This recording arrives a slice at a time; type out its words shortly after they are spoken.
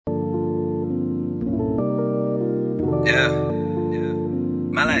Yeah, yeah.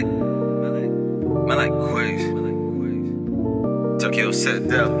 Man like Quaves. Tokyo set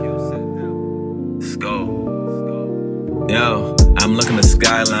down. Let's go. Yo, I'm looking the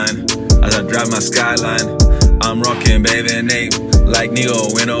skyline as I drive my skyline. I'm rocking baby Nate like Neo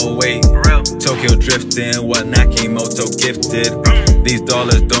in 08. Tokyo drifting, what Nakimoto gifted. These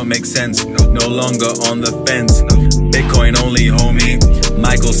dollars don't make sense, no longer on the fence. Bitcoin only, homie.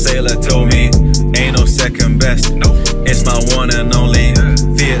 Michael Saylor told me, ain't no second best. It's my one and only.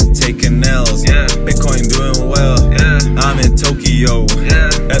 Fiat taking L's. Bitcoin doing well. I'm in Tokyo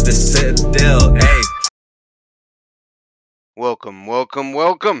at the Citadel. Hey. Welcome.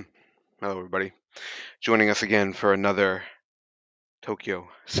 Hello, everybody. Joining us again for another Tokyo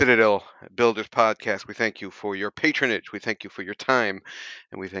Citadel Builders podcast. We thank you for your patronage. We thank you for your time.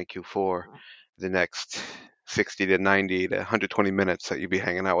 And we thank you for the next 60 to 90 to 120 minutes that you'll be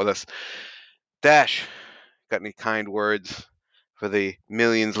hanging out with us. Dash, got any kind words for the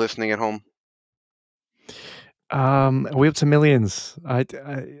millions listening at home? We're up to millions.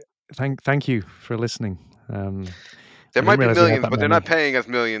 Thank you for listening. There might be millions, but they're not paying us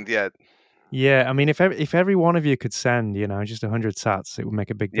millions yet. Yeah, I mean, if every one of you could send, just 100 sats, it would make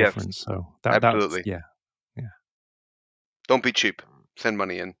a big difference. So absolutely. Yeah. Don't be cheap. Send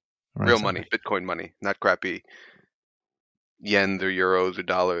money in. Right, real money, Bitcoin money, not crappy yens or euros or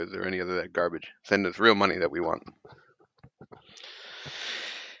dollars or any other that garbage. Send us real money that we want.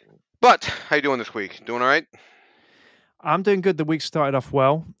 But how you doing this week? Doing all right? I'm doing good. The week started off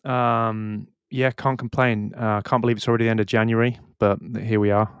well. Yeah, can't complain. Can't believe it's already the end of January, but here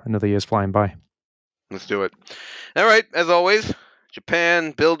we are. Another year's flying by. Let's do it. All right, as always,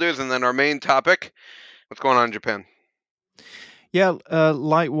 Japan, builders, and then our main topic. What's going on in Japan? Yeah,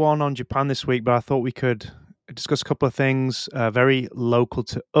 light one on Japan this week, but I thought we could discuss a couple of things very local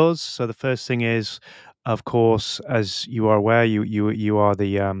to us. So the first thing is, of course, as you are aware, you are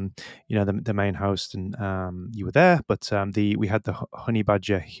the the main host, and you were there. But we had the Honey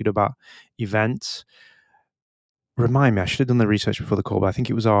Badger Hiroba event. Remind me, I should have done the research before the call, but I think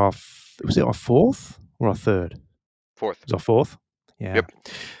it was our fourth or our third? Fourth. It was our fourth. Yeah. Yep.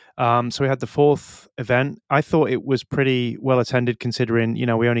 So we had the fourth event. I thought it was pretty well attended, considering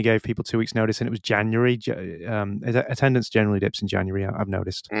we only gave people 2 weeks' notice, and it was January. Attendance generally dips in January. I've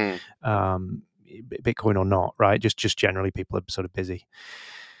noticed, Bitcoin or not, right? Just generally, people are sort of busy.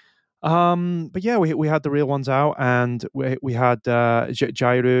 But yeah, we had the real ones out, and we had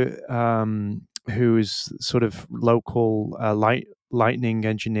Jairu, who's sort of local lightning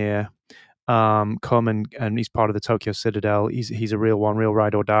engineer. Come and he's part of the Tokyo Citadel. He's a real one, real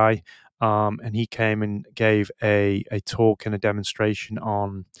ride or die. And he came and gave a talk and a demonstration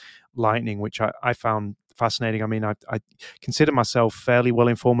on Lightning, which I found fascinating. I mean, I consider myself fairly well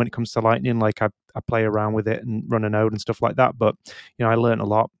informed when it comes to Lightning. Like I play around with it and run a node and stuff like that. But I learned a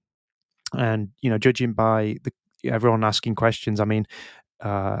lot, and judging by everyone asking questions, I mean,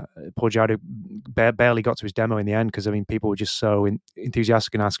 poor Jado barely got to his demo in the end because people were just so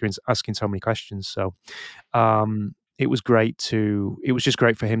enthusiastic and asking so many questions. So it was just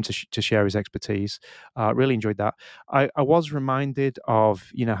great for him to share his expertise. Really enjoyed that. I was reminded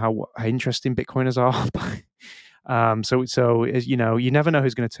of how interesting Bitcoiners are. So as you never know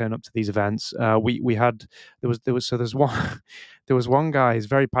who's going to turn up to these events. There's one guy, he's a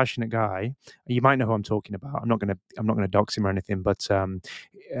very passionate guy. You might know who I'm talking about. I'm not going to dox him or anything, but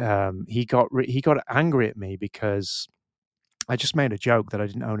he got angry at me because I just made a joke that I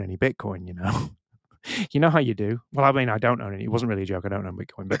didn't own any Bitcoin. You know how you do. Well, I mean, I don't own any. It wasn't really a joke. I don't own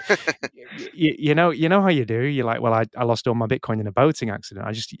Bitcoin, but you know how you do. You're like, well, I lost all my Bitcoin in a boating accident.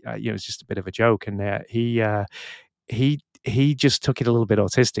 I just, it's just a bit of a joke. And he just took it a little bit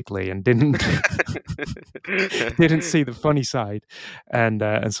autistically and didn't see the funny side, and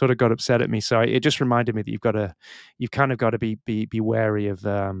sort of got upset at me. So it just reminded me that you've kind of got to be wary of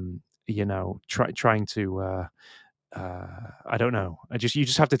trying to. I don't know. You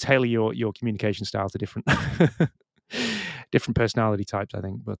just have to tailor your communication style to different personality types, I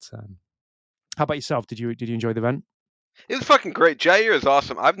think. But how about yourself? Did you enjoy the event? It was fucking great. Jair is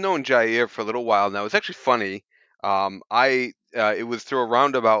awesome. I've known Jair for a little while now. It's actually funny. It was through a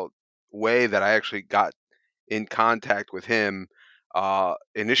roundabout way that I actually got in contact with him.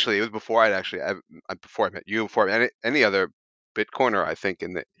 Initially, it was before before I met you, before I met any other Bitcoiner, I think,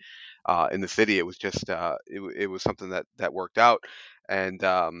 in the city. It was just it was something that worked out, and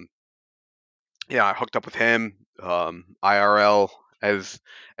I hooked up with him IRL as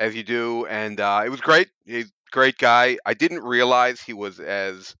you do, and it was great. He's a great guy. I didn't realize he was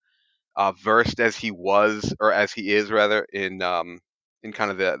as versed as he was, or as he is rather, in in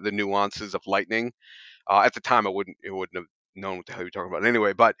kind of the nuances of lightning. At the time, I wouldn't have known what the hell you're talking about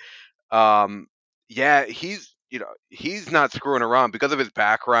anyway. But um, yeah, he's not screwing around because of his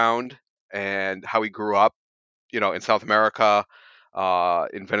background and how he grew up, in South America,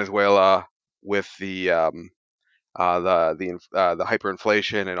 in Venezuela, with the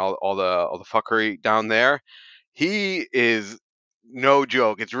hyperinflation and all the fuckery down there. He is no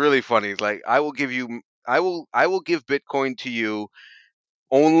joke. It's really funny. It's like, I will give Bitcoin to you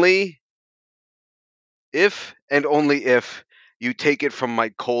only if and only if you take it from my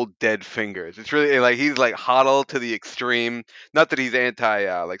cold dead fingers. It's really like he's like hodl to the extreme. Not that he's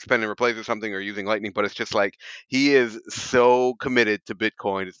anti like spend and replace or something or using lightning, but it's just like he is so committed to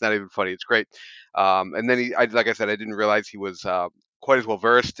Bitcoin. It's not even funny. It's great. And then like I said, I didn't realize he was quite as well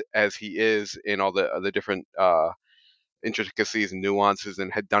versed as he is in all the different intricacies and nuances,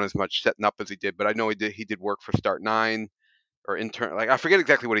 and had done as much setting up as he did. But I know he did work for Start9 or intern, like I forget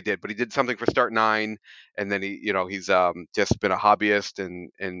exactly what he did, but he did something for Start9, and then he's just been a hobbyist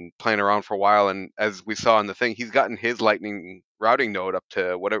and playing around for a while. And as we saw in the thing, he's gotten his Lightning routing node up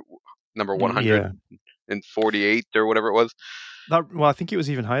to whatever number Yeah. 148 or whatever it was. Well, I think it was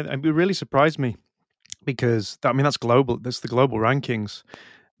even higher. It really surprised me because that's global. That's the global rankings,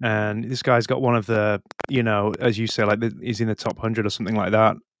 and this guy's got one of the, as you say, like he's in the top 100 or something like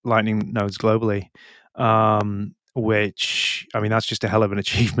that, Lightning nodes globally. Which, that's just a hell of an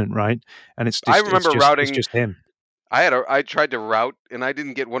achievement, right? And it's I just remember routing. just him. I tried to route and I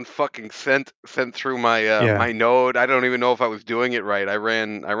didn't get one fucking cent sent through my Yeah. my node. I don't even know if I was doing it right. I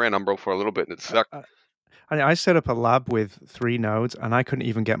ran Umbro for a little bit and it sucked. I set up a lab with 3 nodes and I couldn't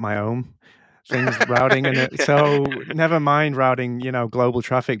even get my own things routing, and so never mind routing, global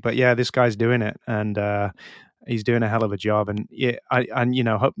traffic. But yeah, this guy's doing it, and he's doing a hell of a job. And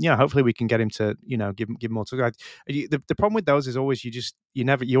hopefully we can get him to give more to. The problem with those is always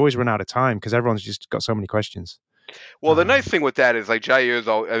you always run out of time because everyone's just got so many questions. Well, the nice thing with that is like Jair's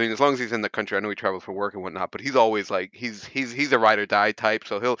I mean, as long as he's in the country, I know he travels for work and whatnot, but he's always like he's a ride or die type.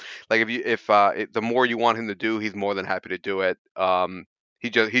 So he'll like if the more you want him to do, he's more than happy to do it.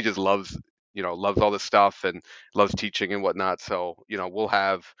 He just loves loves all this stuff and loves teaching and whatnot. So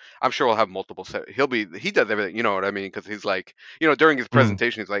I'm sure we'll have multiple set. He does everything. You know what I mean? Because he's like during his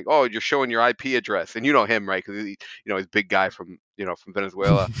presentation, he's like, oh, you're showing your IP address, and you know him, right? Because he's a big guy from from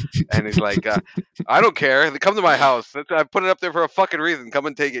Venezuela, and he's like. I don't care. They come to my house. I put it up there for a fucking reason. Come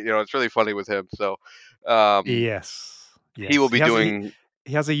and take it. It's really funny with him. So, Yes. he will be doing.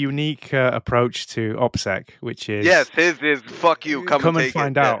 He has a unique approach to OPSEC, which is his is fuck you. Come and take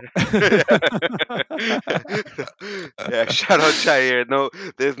find it. out. Yeah, shout out Jair. No,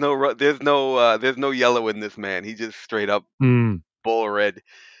 there's no yellow in this man. He just straight up bull red.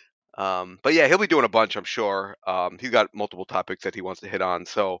 But yeah, he'll be doing a bunch, I'm sure. He's got multiple topics that he wants to hit on.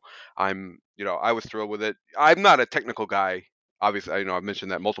 So I was thrilled with it. I'm not a technical guy. Obviously, I've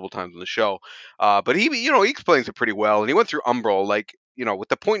mentioned that multiple times on the show. But he explains it pretty well. And he went through Umbrel, like, with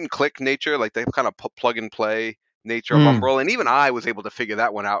the point and click nature, like the kind of plug and play nature of Umbrel. And even I was able to figure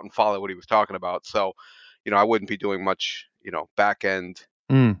that one out and follow what he was talking about. So, I wouldn't be doing much, back end,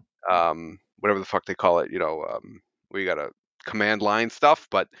 whatever the fuck they call it, where you got to command line stuff.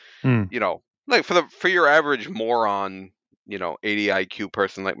 But like for your average moron, 80 IQ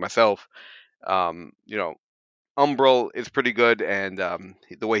person like myself, Umbrel is pretty good, and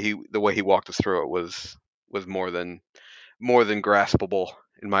the way he walked us through it was more than graspable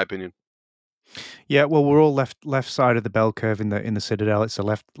in my opinion. Yeah, well, we're all left side of the bell curve in the Citadel. It's the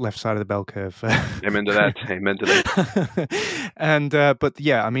left side of the bell curve. Amen to that. Amen to that. And but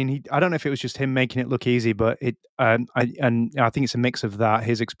yeah, I mean, I don't know if it was just him making it look easy, but I think it's a mix of that,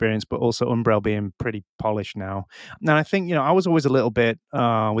 his experience, but also Umbrel being pretty polished now. And I think I was always a little bit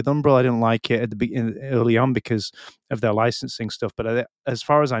with Umbrel. I didn't like it at the beginning, early on, because of their licensing stuff. But as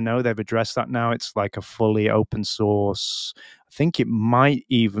far as I know, they've addressed that now. It's like a fully open source. I think it might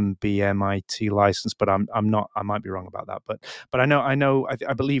even be MIT licensed, but I'm not. I might be wrong about that. But I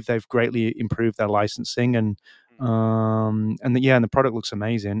believe they've greatly improved their licensing, and the product looks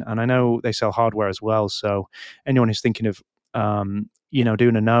amazing. And I know they sell hardware as well. So anyone who's thinking of doing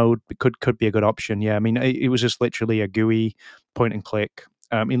a node could be a good option. Yeah, I mean, it was just literally a GUI point and click.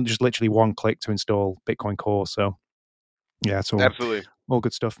 Just literally one click to install Bitcoin Core. So yeah, it's absolutely all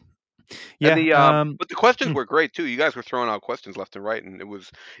good stuff. Yeah, but the questions were great too. You guys were throwing out questions left and right, and it was,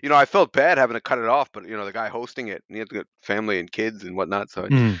 I felt bad having to cut it off, but the guy hosting it, and he had to get family and kids and whatnot, so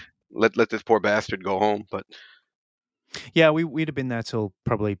let this poor bastard go home. But yeah, we'd have been there till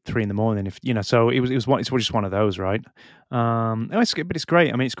probably 3 a.m. if So it's just one of those, right? But it's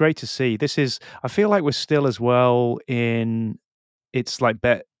great. I mean, it's great to see. I feel like we're still as well in it's like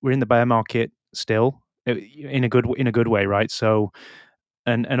we're in the bear market still, in a good way, right? So,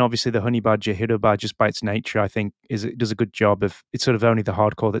 and obviously the honey badger, Hiro badger, just by its nature, I think it does a good job of, it's sort of only the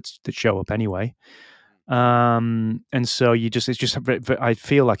hardcore that show up anyway. And so it's just I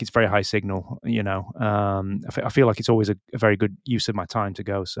feel like it's very high signal, I feel like it's always a very good use of my time to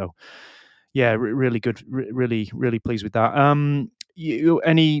go. So yeah, really good, really pleased with that.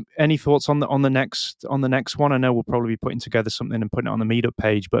 Any thoughts on the next one? I know we'll probably be putting together something and putting it on the meetup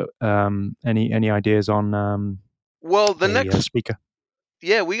page, but any ideas on Well, the a next, speaker?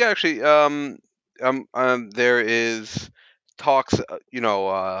 yeah, we actually there is talks,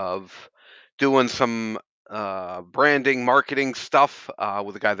 of doing some branding, marketing stuff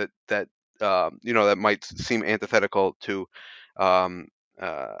with a guy that might seem antithetical um,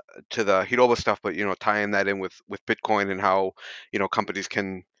 uh, to the Hiroba stuff, but tying that in with Bitcoin and how companies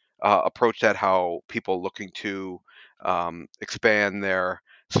can approach that, how people looking to expand their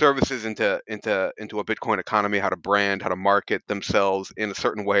services into a Bitcoin economy, how to brand, how to market themselves in a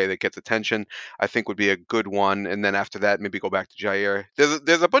certain way that gets attention, I think would be a good one. And then after that, maybe go back to Jair.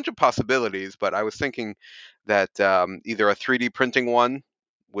 There's a bunch of possibilities, but I was thinking that either a 3D printing one,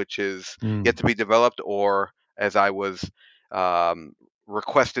 which is yet to be developed, or as I was um,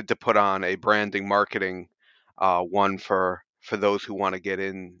 requested to put on a branding marketing one for those who want to get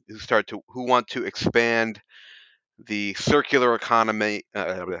in, who want to expand the circular economy,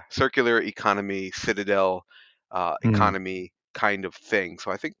 citadel economy kind of thing. So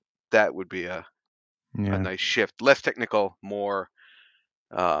I think that would be a Yeah. nice shift, less technical,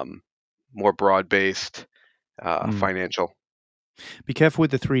 um, more broad based, financial. Be careful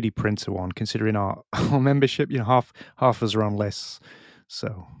with the 3D printer one, considering our membership. Half of us are on lists,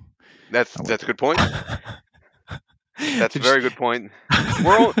 so That's a good point. That's so a very just good point.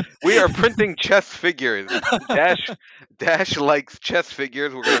 We are printing chess figures. Dash likes chess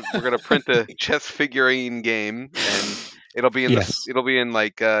figures. We're gonna print a chess figurine game, and yes. it'll be in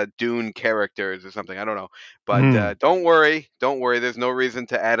like Dune characters or something. I don't know, but Mm. don't worry. There's no reason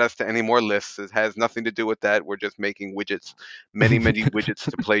to add us to any more lists. It has nothing to do with that. We're just making widgets, many widgets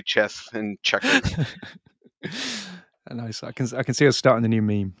to play chess and checkers. Nice. I can see us starting the new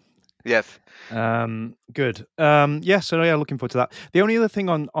meme. Yes. Good. Yeah. So yeah, looking forward to that. The only other thing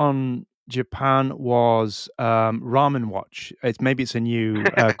on Japan was Ramen Watch. Maybe it's a new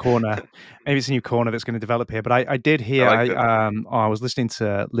corner. Maybe it's a new corner that's going to develop here. But I did I hear. like this. I was listening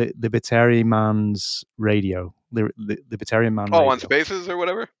to Libertarian Man's radio. Libertarian Man Oh, on Radio. Spaces or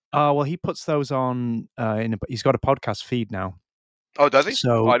whatever. Oh well, he puts those on. He's got a podcast feed now. Oh, does he? Oh,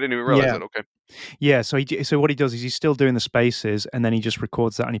 So I didn't even realize yeah, that. Okay. yeah, so what he does is he's still doing the spaces, and then he just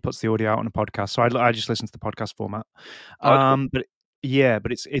records that and he puts the audio out on a podcast. So I just listen to the podcast format. Oh, that's cool. But yeah,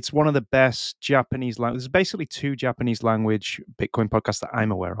 but it's one of the best Japanese language. There's basically two Japanese language Bitcoin podcasts that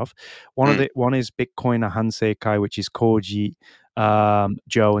I'm aware of. Mm. One is Bitcoin Hanseikai, which is Koji,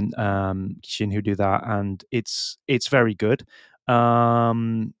 Joe, and Kishin who do that, and it's very good.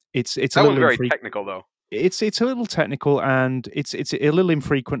 It's a That one's little very infrequent. technical, though. It's a little technical, and it's a little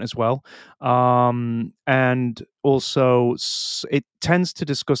infrequent as well, and also it tends to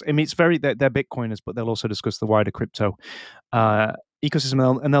discuss. I mean, it's they're Bitcoiners, but they'll also discuss the wider crypto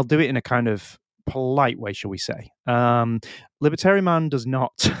ecosystem, and they'll do it in a kind of polite way, shall we say. Libertarian Man does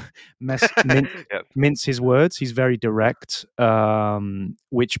not Yes. mince his words. He's very direct,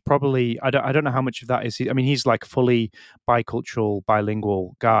 which probably I don't know how much of that is. I mean, he's like fully bicultural,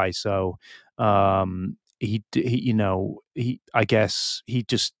 bilingual guy, so he I guess he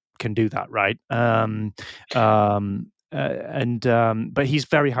just can do that, right? But he's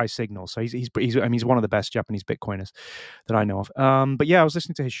very high signal, so I mean, he's one of the best Japanese Bitcoiners that I know of. But yeah, I was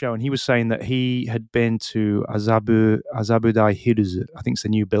listening to his show, and he was saying that he had been to Azabudai Hiruzu. I think it's the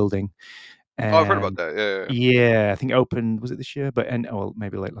new building, Oh, I've heard about and that. Yeah, yeah, yeah. yeah, I think it opened, was it this year? Well,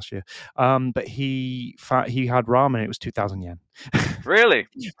 maybe late last year. But he had ramen. It was 2,000 yen. Really?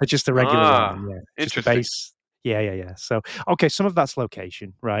 But just the regular Ah, ramen, yeah. Just the interesting. base. Yeah. So okay, some of that's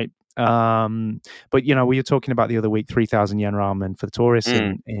location, right? But we were talking about the other week 3,000 yen ramen for the tourists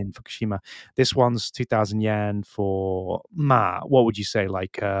Mm. in Fukushima. This one's 2,000 yen for what would you say,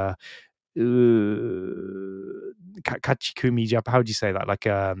 like kachikumi Japan. How do you say that? Like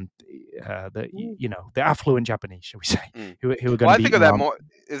the affluent Japanese, shall we say, Mm. who are Well, going to I be think of eating that ramen. more.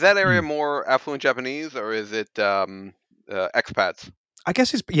 Is that area Mm. more affluent Japanese, or is it expats? I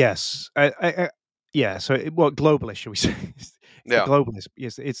guess it's yes. Yeah. So globalist, shall we say? It's the Yeah, globalist.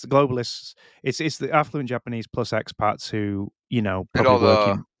 Yes, it's the globalists. It's the affluent Japanese plus expats who and probably work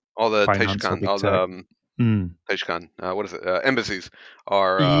in all the finance or big all the tech. Mm. Taishikan, what is it? Embassies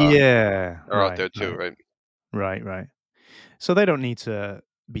are Yeah. out Right. there too, right? Right. So they don't need to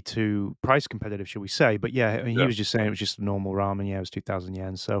be too price competitive, shall we say? But yeah, I mean, he Yeah. was just saying it was just a normal ramen. Yeah, it was 2,000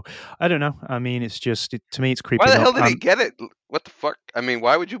 yen. So I don't know. I mean, it's just to me, it's Why creeping the up. hell did he get it? What the fuck? I mean,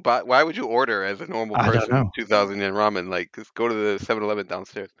 why would you buy? Why would you order as a normal I don't person know. 2,000 yen ramen? Like, just go to the 7-Eleven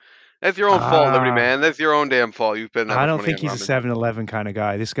downstairs. That's your own fault, Liberty Ah, Man. That's your own damn fault. You spend that I much don't money think on he's a ramen. 7-Eleven kind of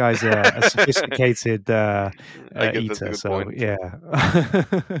guy. This guy's a sophisticated I guess that's a eater. good So point. yeah.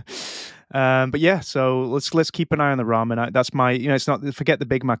 But yeah, so let's keep an eye on the ramen. That's my, it's not, forget the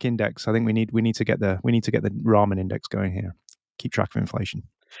Big Mac index. I think we need to get the ramen index going here. Keep track of inflation.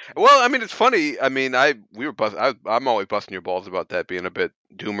 Well, I mean, it's funny. I mean, I'm always busting your balls about that being a bit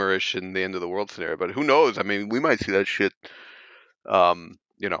doomerish in the end of the world scenario. But who knows? I mean, we might see that shit.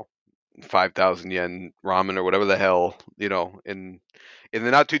 You know, 5,000 yen ramen or whatever the hell. In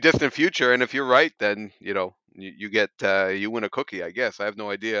the not too distant future. And if you're right, then you get you win a cookie. I guess I have no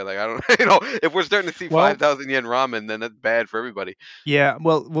idea. Like I don't. If we're starting to see Well, 5,000 yen ramen, then that's bad for everybody. yeah,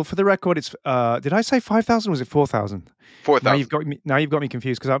 well, for the record, it's did I say 5,000? Was it 4,000? Now you've 4,000. got me. Now you've got me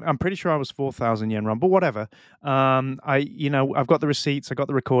confused because I'm pretty sure I was 4,000 yen wrong. But whatever. I've got the receipts, I got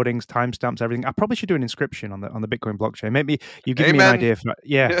the recordings, timestamps, everything. I probably should do an inscription on the Bitcoin blockchain. Maybe you've given me an Amen. idea.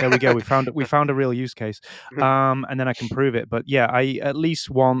 Yeah, there we go. We found a real use case. And then I can prove it. But yeah, I at least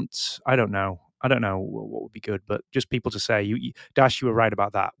want. I don't know. What would be good, but just people to say Dash, you were right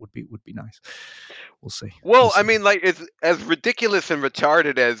about that would be nice. We'll see. Well, I mean, like it's as ridiculous and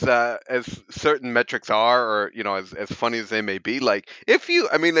retarded as certain metrics are, or as funny as they may be. Like if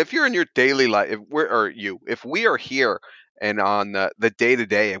you're in your daily life, if we are here and on the day to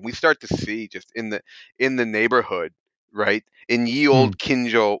day, and we start to see just in the neighborhood, right, in ye Mm. old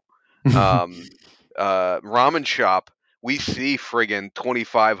Kinjo ramen shop, we see friggin'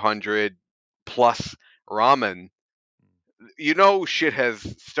 2,500 plus ramen. Shit has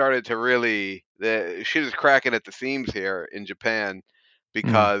started to really the shit is cracking at the seams here in Japan Mm.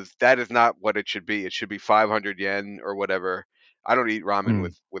 because that is not what it should be. It should be 500 yen or whatever. I don't eat ramen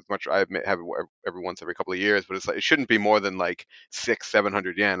Mm. with much. Have it every couple of years, but it's like it shouldn't be more than like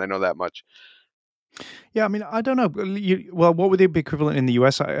 600-700 yen. I know that much. Yeah, I mean, I don't know. Well, what would the equivalent in the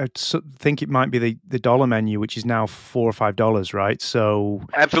US? Think it might be the dollar menu, which is now $4 or $5, right? So,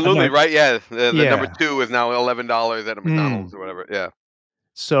 I don't Absolutely know. right. Yeah, the number Yeah. two is now $11 at a Mm. McDonald's or whatever. Yeah.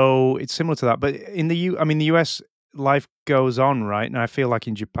 So it's similar to that, but I mean, the US life goes on, right? And I feel like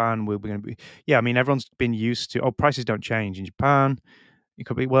in Japan we're going to be. Yeah, I mean, everyone's been used to. Oh, prices don't change in Japan. It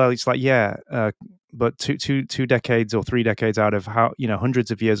could be, well, it's like, yeah, but two decades or 3 decades out of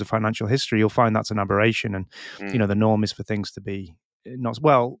hundreds of years of financial history, you'll find that's an aberration, and Mm. the norm is for things to be not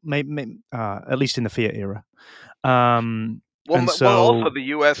well, maybe at least in the fiat era. And Well, also so the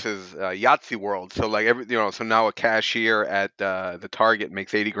U.S. is Yahtzee world, so like so now a cashier at the Target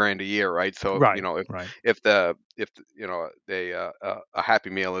makes 80 grand a year, right? So right, right. if a Happy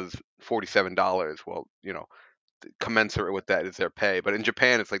Meal is $47, well, commensurate with that is their pay. But in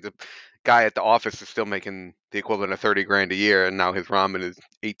Japan, it's like the guy at the office is still making the equivalent of 30 grand a year, and now his ramen is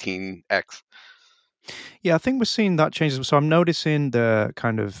 18x. Yeah, I think we're seeing that change. So I'm noticing the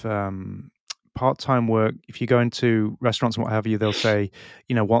kind of part-time work. If you go into restaurants and what have you, they'll say,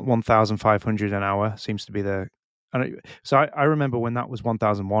 1,500 an hour seems to be the. So I remember when that was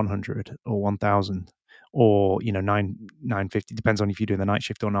 1,100 or 1,000 or 950, depends on if you're doing the night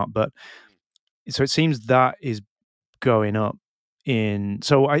shift or not. But so it seems that is going up in.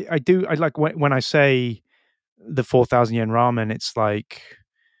 So I like when I say the 4,000 yen ramen, it's like,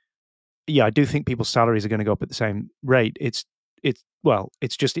 yeah, I do think people's salaries are going to go up at the same rate. It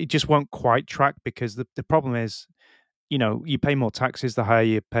just won't quite track because the problem is, you pay more taxes the higher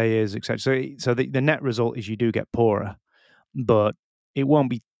your pay is, etc. So the net result is you do get poorer, but it won't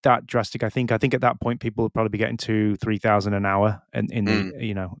be that drastic. I think at that point people will probably be getting 2,000-3,000 an hour, and in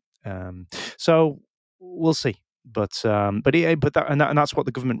the Mm. so we'll see. And that's what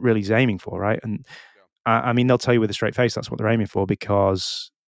the government really is aiming for, right? And I mean, they'll tell you with a straight face that's what they're aiming for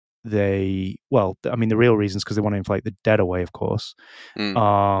because I mean, the real reason is because they want to inflate the debt away, of course.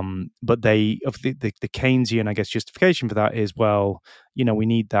 Mm. But the Keynesian, I guess, justification for that is, well, we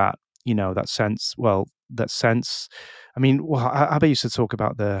need that, that sense. Well, that sense. I mean, well, I used to talk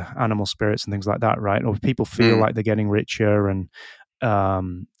about the animal spirits and things like that, right? Or people feel Mm. like they're getting richer, and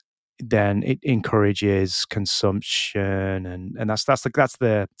then it encourages consumption, and that's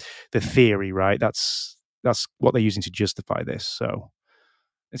the theory, right? That's what they're using to justify this. So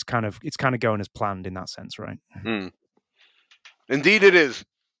it's kind of going as planned in that sense, right? Mm. Indeed, it is.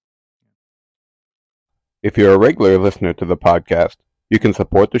 If you're a regular listener to the podcast, you can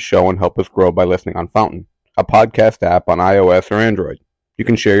support the show and help us grow by listening on Fountain, a podcast app on iOS or Android. You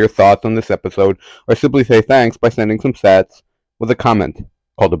can share your thoughts on this episode or simply say thanks by sending some sats with a comment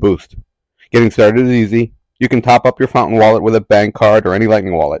called a boost. Getting started is easy. You can top up your Fountain wallet with a bank card or any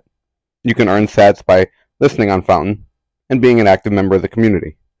Lightning wallet. You can earn sats by listening on Fountain and being an active member of the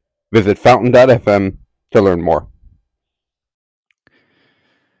community. Visit fountain.fm to learn more.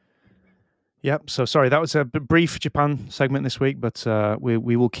 Yep. So sorry, that was a brief Japan segment this week, but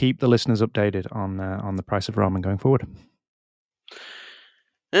we will keep the listeners updated on the price of ramen going forward.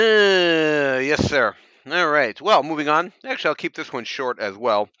 Yes, sir. All right. Well, moving on. Actually, I'll keep this one short as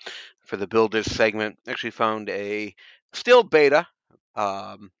well for the builders segment. Actually, found a still beta,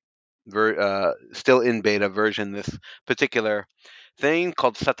 still in beta version. This particular thing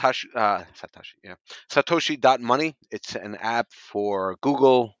called Satoshi.money. It's an app for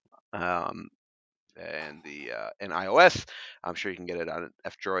Google. And iOS. I'm sure you can get it on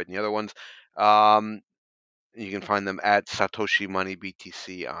F-Droid and the other ones. You can find them at Satoshi.money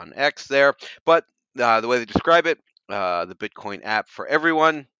BTC on X there. But the way they describe it, the Bitcoin app for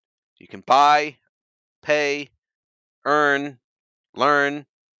everyone. You can buy, pay, earn, learn,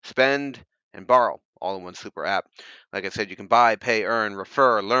 spend, and borrow all in one super app. Like I said, you can buy, pay, earn,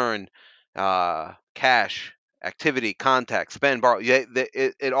 refer, learn, cash, activity, contact, spend, borrow. Yeah,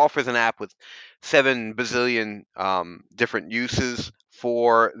 it offers an app with 7 bazillion different uses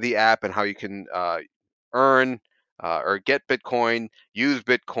for the app and how you can earn or get Bitcoin, use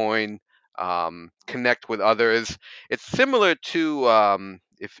Bitcoin, connect with others. It's similar to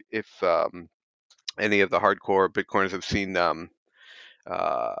if any of the hardcore Bitcoiners have seen John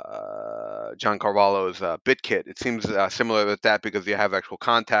Carvalho's BitKit. It seems similar with that because you have actual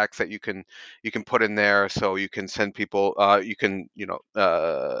contacts that you can put in there, so you can send people. You can send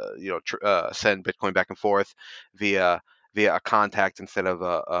Bitcoin back and forth via a contact instead of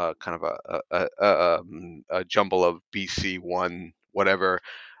a kind of a jumble of BC1 whatever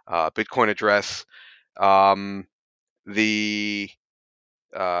Bitcoin address. The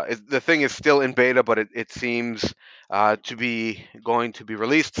thing is still in beta, but it seems to be going to be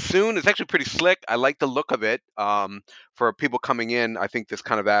released soon. It's actually pretty slick. I like the look of it. For people coming in, I think this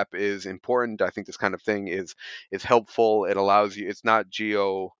kind of app is important. I think this kind of thing is helpful. It allows you. It's not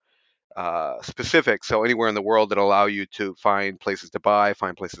geo specific, so anywhere in the world it allow you to find places to buy,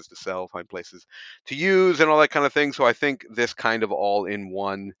 find places to sell, find places to use, and all that kind of thing. So I think this kind of all in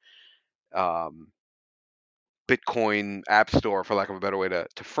one. Bitcoin app store, for lack of a better way to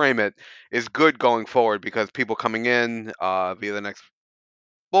frame it, is good going forward because people coming in via the next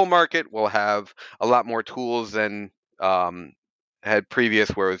bull market will have a lot more tools than had previous,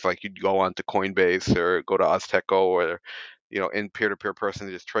 where it's like you'd go onto Coinbase or go to Azteco or in peer-to-peer person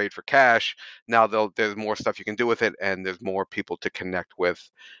to just trade for cash. Now there's more stuff you can do with it, and there's more people to connect with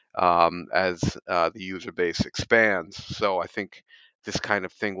as the user base expands. So I think this kind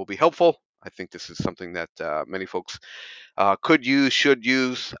of thing will be helpful. I think this is something that many folks could use, should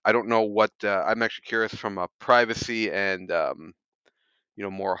use. I don't know what. I'm actually curious from a privacy and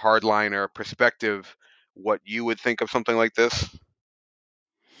more hardliner perspective, what you would think of something like this.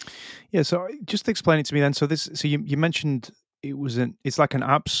 Yeah. So just explain it to me then. So you mentioned it's like an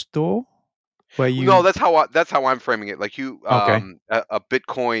app store where you. No, that's how I'm framing it. Like Okay. a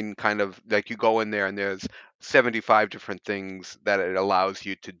Bitcoin kind of, like you go in there and there's 75 different things that it allows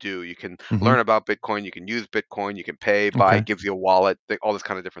you to do. You can learn about Bitcoin, you can use Bitcoin, you can pay, buy, it gives you a wallet, all this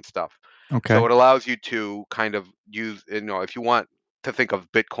kind of different stuff. Okay. So it allows you to kind of use, if you want to think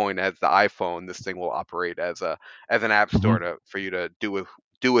of Bitcoin as the iPhone, this thing will operate as an app store for you to do with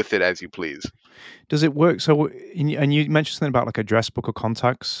it as you please. Does it work? So, and you mentioned something about like address book or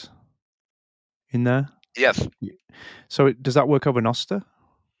contacts in there. Yes. So does that work over Nostr?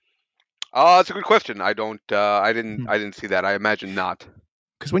 It's a good question. I didn't see that. I imagine not.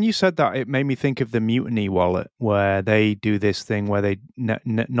 Because when you said that, it made me think of the Mutiny wallet, where they do this thing where they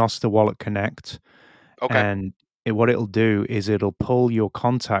Nostr wallet connect, and what it'll do is it'll pull your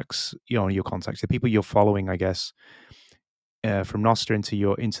contacts, the people you're following, I guess, from Nostr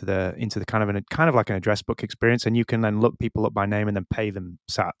into the kind of like an address book experience, and you can then look people up by name and then pay them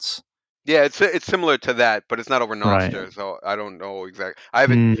sats. Yeah, it's similar to that, but it's not over Nostr, Right. so I don't know exactly. I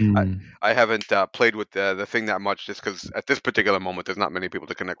haven't played with the thing that much, just because at this particular moment there's not many people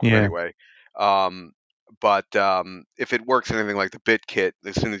to connect with anyway. But if it works anything like the BitKit,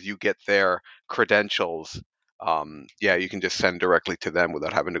 as soon as you get their credentials, you can just send directly to them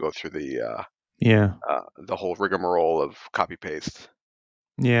without having to go through the whole rigmarole of copy paste.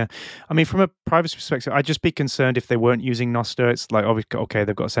 Yeah, I mean, from a privacy perspective, I'd just be concerned if they weren't using Nostr. It's like, okay,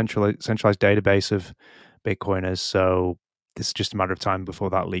 they've got a centralized database of Bitcoiners, so it's just a matter of time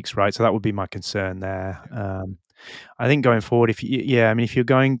before that leaks, right? So that would be my concern there. I think going forward, if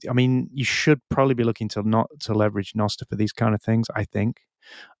you should probably be looking to leverage Nostr for these kind of things. I think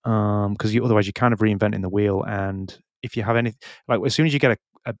because otherwise you're kind of reinventing the wheel. And if you have any, like as soon as you get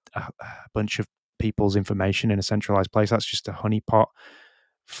a bunch of people's information in a centralized place, that's just a honeypot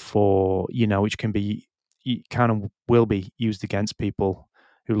for which can be kind of will be used against people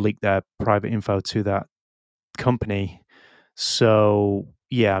who leak their private info to that company. So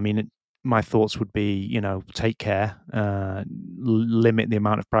yeah, my thoughts would be, take care, limit the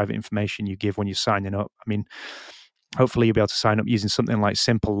amount of private information you give when you're signing up. Hopefully you'll be able to sign up using something like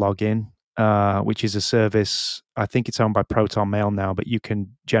Simple Login, which is a service. I think it's owned by Proton Mail now, but you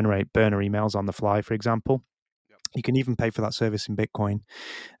can generate burner emails on the fly, for example. Yep. You can even pay for that service in Bitcoin.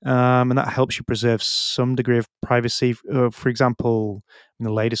 And that helps you preserve some degree of privacy. For example,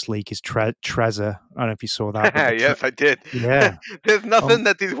 the latest leak is Trezor. I don't know if you saw that, but Yes, I did. yeah, There's nothing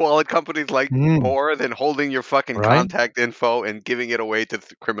that these wallet companies like more than holding your fucking right, contact info and giving it away to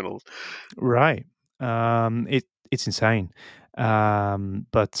criminals. right. It's insane.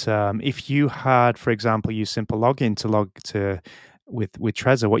 But if you had, for example, use Simple Login to log to with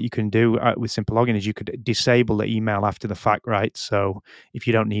Trezor, what you can do with Simple Login is you could disable the email after the fact, right? So if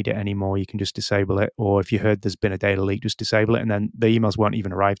you don't need it anymore, you can just disable it. Or if you heard there's been a data leak, just disable it, and then the emails won't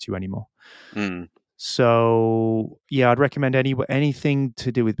even arrive to you anymore. Mm. So yeah, I'd recommend anything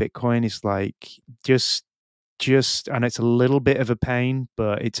to do with Bitcoin is like just and it's a little bit of a pain,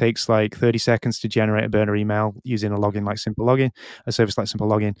 but it takes like 30 seconds to generate a burner email using a login like Simple Login, a service like Simple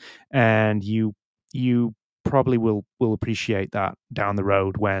Login, and you probably will appreciate that down the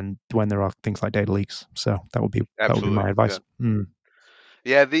road when there are things like data leaks. So that would be Absolutely. my advice.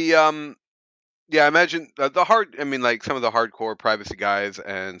 Yeah. Yeah, I imagine like some of the hardcore privacy guys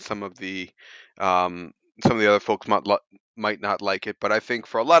and some of the other folks might not like it, but I think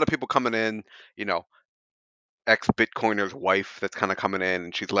for a lot of people coming in, ex Bitcoiner's wife that's kind of coming in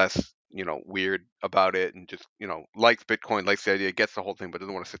and she's less, weird about it and just, likes Bitcoin, likes the idea, gets the whole thing, but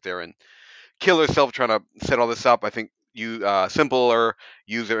doesn't want to sit there and kill herself trying to set all this up. I think simpler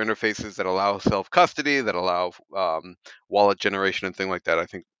user interfaces that allow self custody, that allow wallet generation and things like that. I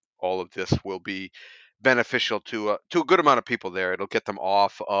think all of this will be beneficial to a good amount of people there. It'll get them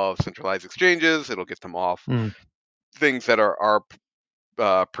off of centralized exchanges. It'll get them off things that are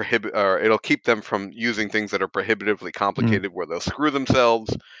prohibit, or it'll keep them from using things that are prohibitively complicated where they'll screw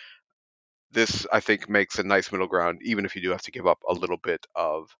themselves. This, I think, makes a nice middle ground, even if you do have to give up a little bit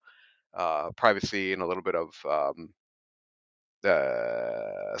of privacy and a little bit of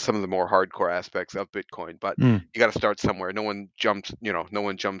some of the more hardcore aspects of Bitcoin. But you got to start somewhere. No one jumps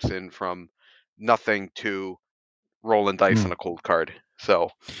in from nothing to rolling dice on a cold card.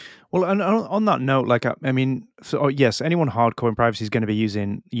 So, well, and on that note, yes, anyone hardcore in privacy is going to be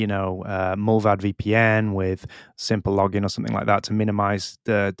using, Mulvad VPN with Simple Login or something like that to minimize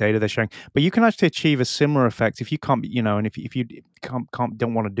the data they're sharing. But you can actually achieve a similar effect if you can't, and if you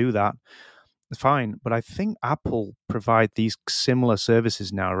don't want to do that, fine. But I think Apple provide these similar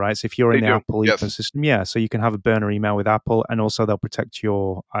services now, right? So if you're in the Apple ecosystem, yeah, so you can have a burner email with Apple, and also they'll protect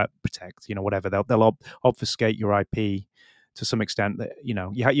your whatever, they'll obfuscate your IP to some extent. That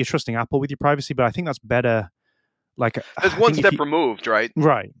you're trusting Apple with your privacy, but I think that's better. Like there's one step removed, right?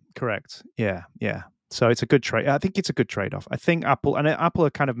 Right, correct. Yeah. So it's a good trade. I think it's a good trade-off. I think Apple are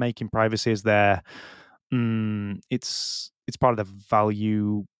kind of making privacy as their it's part of the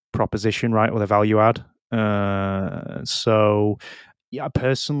value proposition, right, or the value add. So yeah,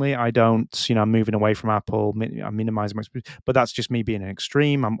 personally, I don't, I'm moving away from Apple. I'm minimizing my experience, but that's just me being an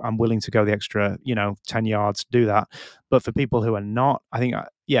extreme. I'm willing to go the extra, 10 yards to do that. But for people who are not, I think,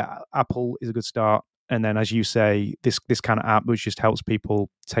 Apple is a good start. And then, as you say, this kind of app which just helps people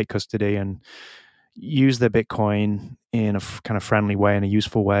take custody and use their Bitcoin in a kind of friendly way, in a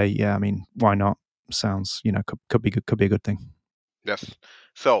useful way. Yeah, why not? Sounds, could be good. Could be a good thing. Yes.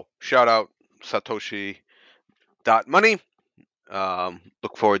 So shout out Satoshi.money.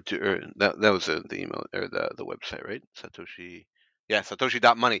 Look forward to that. That was the email or the website, right?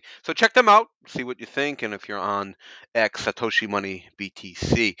 Satoshi.money. So check them out, see what you think, and if you're on X, Satoshi.money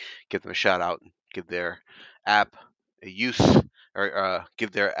BTC, give them a shout out, give their app a use, or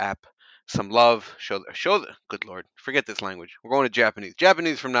give their app some love. Show the good Lord, forget this language. We're going to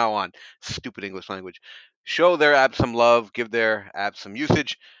Japanese from now on. Stupid English language. Show their app some love, give their app some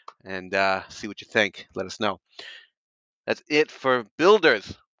usage, and see what you think. Let us know. That's it for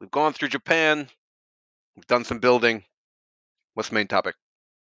builders. We've gone through Japan. We've done some building. What's the main topic?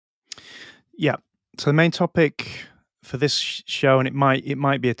 Yeah. So the main topic for this show, and it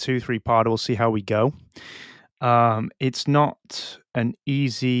might be a 2-3 part. We'll see how we go. It's not an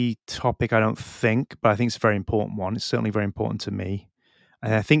easy topic, I don't think, but I think it's a very important one. It's certainly very important to me,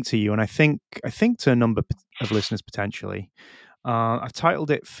 and I think to you, and I think to a number of listeners potentially. I've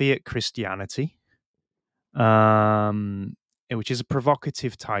titled it "Fiat Christianity," which is a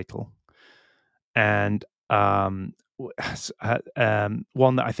provocative title, and one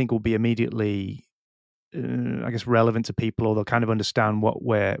that I think will be immediately, I guess, relevant to people, or they'll kind of understand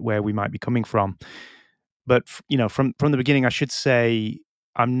where we might be coming from. But from the beginning, I should say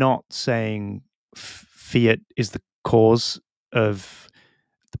I'm not saying Fiat is the cause of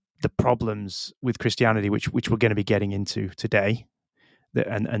the problems with Christianity, which we're going to be getting into today,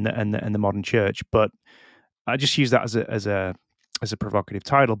 and the modern church. But I just use that as a provocative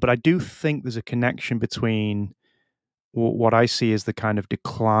title. But I do think there's a connection between what I see as the kind of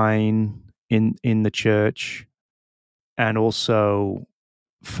decline in the church, and also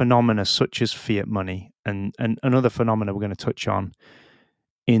phenomena such as fiat money and other phenomena we're going to touch on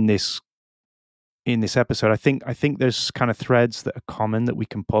in this episode. I think there's kind of threads that are common that we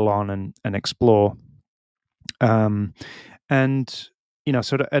can pull on and explore. And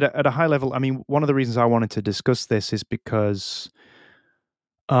sort of at a high level, I mean, one of the reasons I wanted to discuss this is because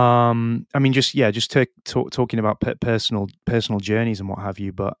I mean, just talking about personal journeys and what have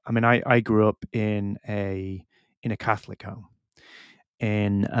you. But I mean, I grew up in a Catholic home,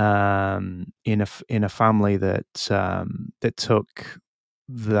 in a family that took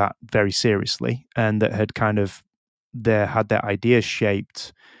that very seriously, and that had kind of had their ideas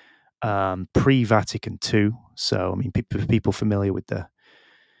shaped pre-Vatican II. So I mean, people familiar with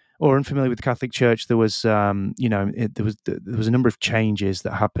or unfamiliar with the Catholic Church, there was there was a number of changes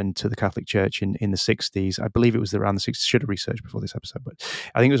that happened to the Catholic Church in the 60s. I believe it was around the 60s. Should have researched before this episode, but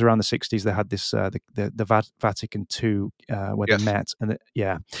I think it was around the 60s. They had this the Vatican II where Yes. they met, and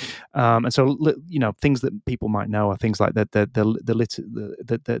and so things that people might know are things like that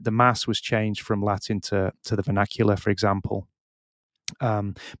the Mass was changed from Latin to the vernacular, for example.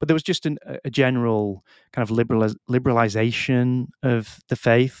 But there was just a general kind of liberalization of the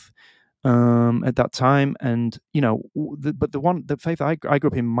faith at that time, and the faith I grew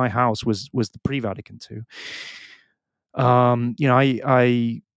up in my house was the pre-Vatican II.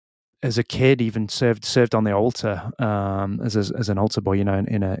 I as a kid even served on the altar as an altar boy, in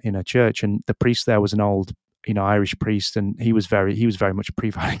a church, and the priest there was an old Irish priest, and he was very much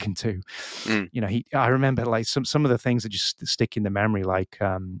pre-Vatican II. I remember like some of the things that just stick in the memory, like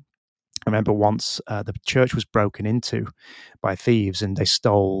I remember once the church was broken into by thieves, and they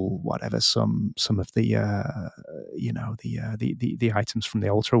stole whatever some of the the items from the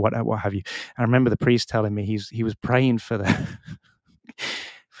altar, or what have you. I remember the priest telling me he was praying for the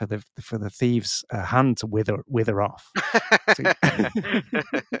for the thieves' hand to wither off.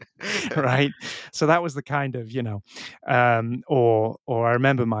 Right. So that was the kind of or I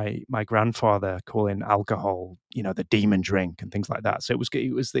remember my grandfather calling alcohol the demon drink and things like that. So it was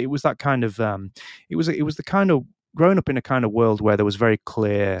that kind of it was the kind of growing up in a kind of world where there was very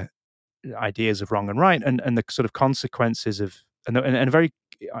clear ideas of wrong and right, and the sort of consequences of and a very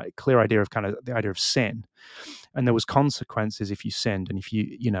clear idea of kind of the idea of sin. And there was consequences if you sinned, and if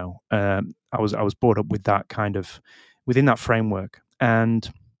I was brought up with that kind of within that framework,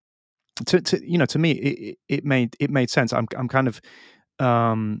 and to me it made sense. I'm kind of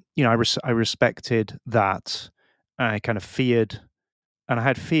I respected that. I kind of feared, and I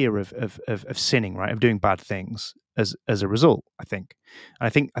had fear of sinning, right, of doing bad things as a result. I think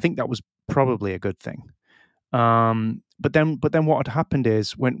that was probably a good thing. But then what had happened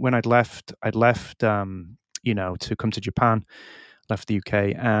is when I'd left to come to Japan, left the UK,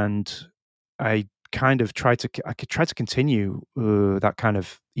 and I kind of tried to continue that kind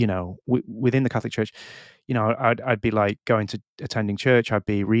of within the Catholic Church. I'd be like going to attending church. I'd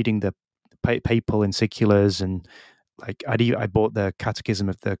be reading the papal encyclicals, and like I bought the Catechism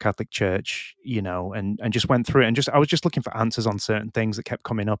of the Catholic Church, and just went through it, and I was just looking for answers on certain things that kept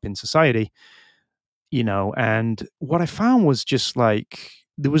coming up in society. And what I found was just like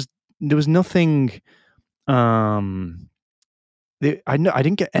there was nothing. I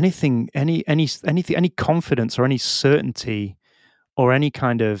didn't get anything, any confidence or any certainty or any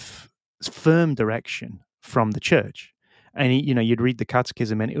kind of firm direction from the church. And you'd read the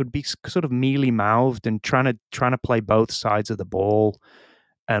catechism, and it would be sort of mealy mouthed and trying to play both sides of the ball,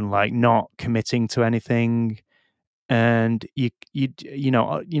 and like not committing to anything. And you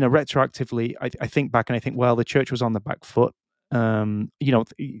retroactively, I think back and I think, well, the church was on the back foot, on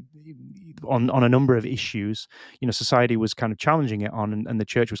a number of issues. Society was kind of challenging it on, and the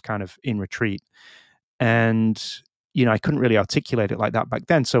church was kind of in retreat. And I couldn't really articulate it like that back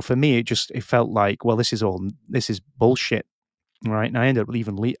then. So for me, it felt like, well, this is bullshit, right? And I ended up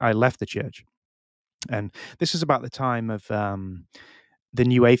I left the church, and this is about the time of the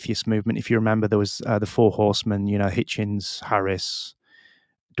new atheist movement. If you remember, there was the Four Horsemen, Hitchens, Harris,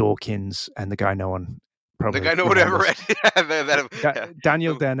 Dawkins, and the guy no one The probably guy no one ever remembers. read.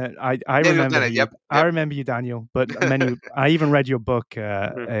 Daniel Dennett. I Daniel remember Dennett. you. Yep. I remember you, Daniel. But I even read your book.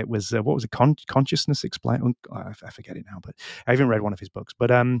 It was what was it? Consciousness Explained. I forget it now, but I even read one of his books.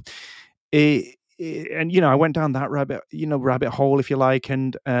 But and I went down that rabbit hole, if you like,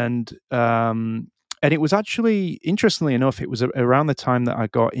 and it was actually, interestingly enough, it was around the time that I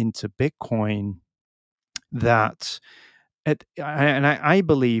got into Bitcoin that. I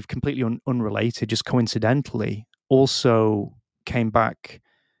believe completely unrelated, just coincidentally, also came back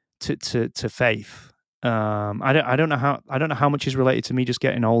to faith. I don't know how much is related to me just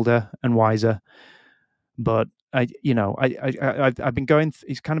getting older and wiser, but I've been going.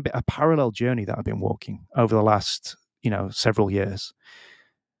 It's kind of a parallel journey that I've been walking over the last several years.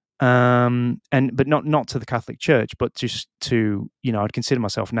 But not to the Catholic Church, but just to I'd consider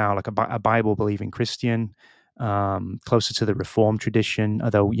myself now like a Bible believing Christian. Closer to the Reformed tradition,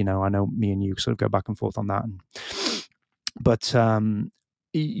 although I know me and you sort of go back and forth on that. But I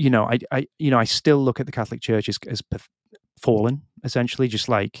still look at the Catholic Church as fallen, essentially, just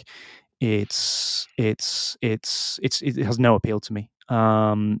like it has no appeal to me.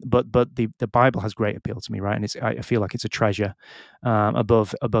 But the Bible has great appeal to me, right? And I feel like it's a treasure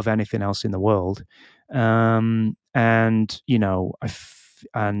above anything else in the world.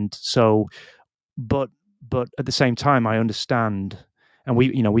 But at the same time, I understand, and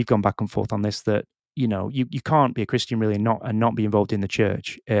we've gone back and forth on this, that you can't be a Christian really and not be involved in the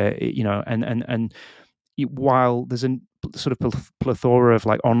church. And while there's a sort of plethora of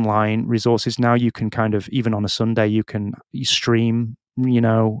like online resources now, you can kind of, even on a Sunday, you stream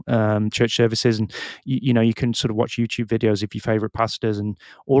church services, and you can sort of watch YouTube videos of your favorite pastors, and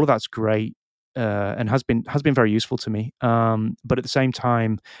all of that's great. And has been very useful to me. But at the same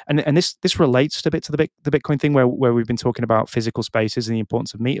time, and this relates a bit to the Bitcoin thing, where we've been talking about physical spaces and the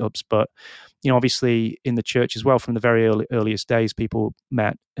importance of meetups. But obviously in the church as well, from the very earliest days, people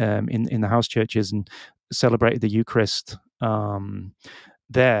met in the house churches and celebrated the Eucharist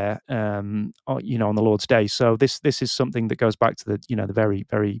there, on the Lord's Day. So this is something that goes back to the very,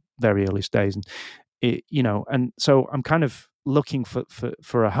 very, very earliest days, and and so I'm kind of looking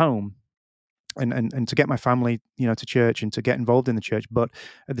for a home. And to get my family, to church and to get involved in the church. But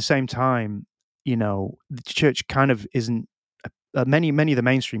at the same time, the church kind of isn't, many of the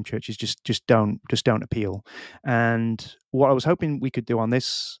mainstream churches just don't appeal. And what I was hoping we could do on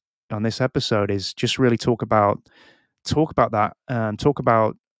this episode is just really talk about that, talk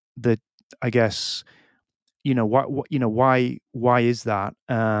about the, I guess, why is that?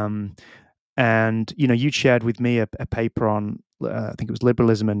 And you shared with me a paper on, I think it was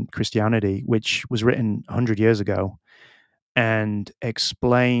Liberalism and Christianity, which was written 100 years ago, and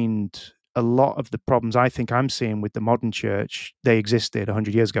explained a lot of the problems I think I'm seeing with the modern church. They existed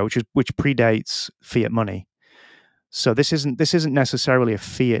 100 years ago, which predates fiat money. So this isn't necessarily a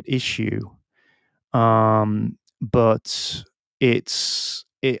fiat issue, but I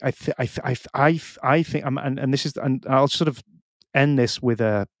think, and this is, and I'll sort of end this with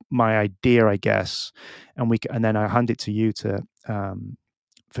my idea, I guess, and then I hand it to you to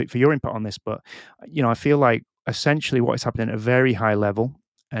for your input on this. But I feel like essentially what is happening at a very high level,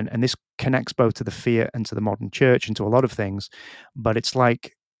 and this connects both to the fiat and to the modern church and to a lot of things, but it's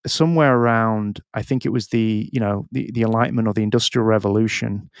like somewhere around, I think it was the Enlightenment or the Industrial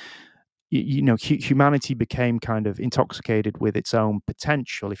Revolution. Humanity became kind of intoxicated with its own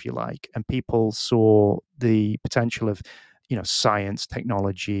potential, if you like, and people saw the potential of science,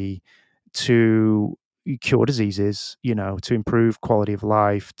 technology to cure diseases, to improve quality of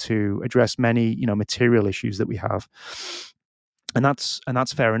life, to address many, material issues that we have. And that's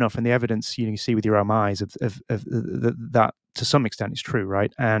fair enough. And the evidence you see with your own eyes of that to some extent is true,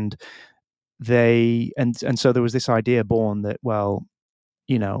 right? And so there was this idea born that, well,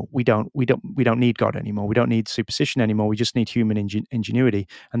 we don't need God anymore. We don't need superstition anymore. We just need human ingenuity.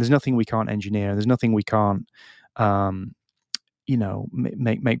 And there's nothing we can't engineer. There's nothing we can't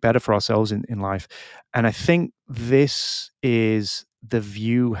make better for ourselves in life. And I think this is the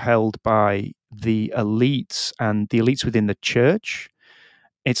view held by the elites and the elites within the church.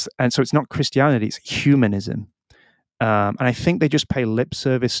 So it's not Christianity, it's humanism. And I think they just pay lip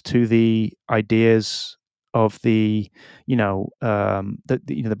service to the ideas of the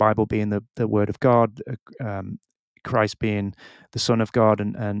Bible being the word of God, Christ being the Son of God,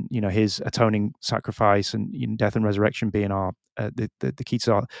 and his atoning sacrifice and death and resurrection being our the key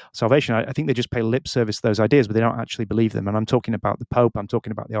to our salvation. I think they just pay lip service to those ideas, but they don't actually believe them. And I'm talking about the Pope. I'm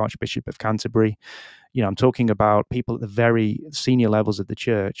talking about the Archbishop of Canterbury. I'm talking about people at the very senior levels of the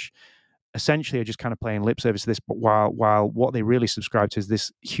church. Essentially, are just kind of playing lip service to this, but while what they really subscribe to is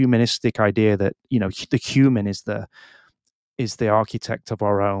this humanistic idea that the human is the architect of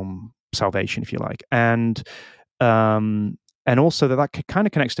our own salvation, if you like, and also that kind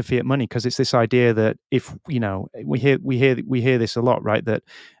of connects to fiat money, because it's this idea that if we hear this a lot, right? That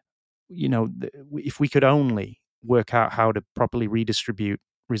if we could only work out how to properly redistribute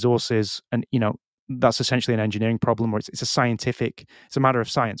resources, and that's essentially an engineering problem, or it's a matter of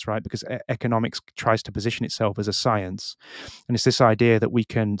science, right? Because economics tries to position itself as a science, and it's this idea that we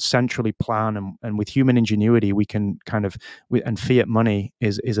can centrally plan, and with human ingenuity we can and fiat money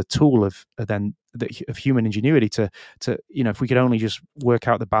is a tool of human ingenuity to if we could only just work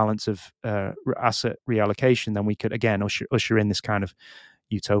out the balance of asset reallocation, then we could again usher in this kind of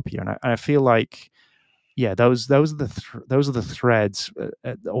utopia. And I feel like, yeah, those are the threads,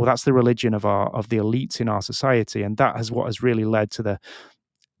 or that's the religion of the elites in our society, and that what has really led to the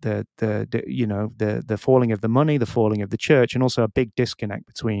falling of the money, the falling of the church, and also a big disconnect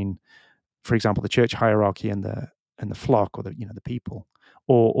between, for example, the church hierarchy and the flock, or the people.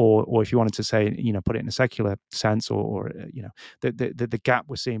 Or if you wanted to say, put it in a secular sense, or the gap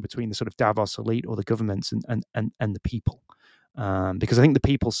we're seeing between the sort of Davos elite or the governments and the people, because I think the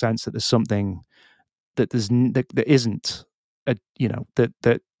people sense that there's something that isn't that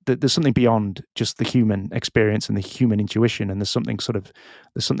there's something beyond just the human experience and the human intuition, and there's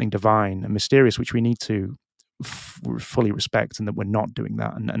something divine and mysterious which we need to fully respect, and that we're not doing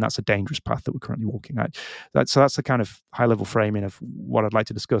that, and that's a dangerous path that we're currently walking at. So that's the kind of high level framing of what I'd like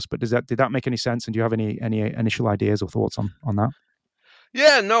to discuss. But did that make any sense? And do you have any initial ideas or thoughts on that?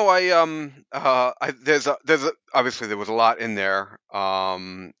 Yeah, no, obviously there was a lot in there.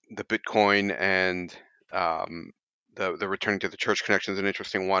 The Bitcoin and the returning to the church connection is an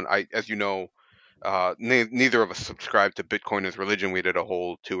interesting one. As you know, neither of us subscribe to Bitcoin as religion. We did a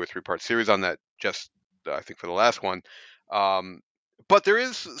whole 2 or 3 part series on that, just I think for the last one. But there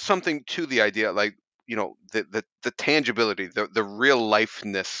is something to the idea, like the tangibility, the real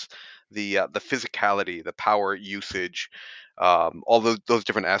lifeness, the physicality, the power usage, all those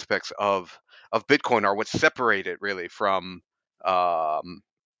different aspects of Bitcoin are what separate it really from the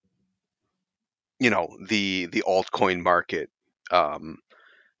altcoin market.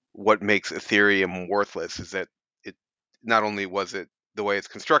 What makes Ethereum worthless is that it not only was it the way it's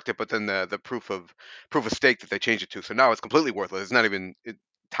constructed, but then the proof of stake that they changed it to. So now it's completely worthless. It's not even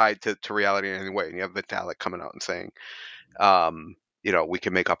tied to reality in any way. And you have Vitalik coming out and saying, we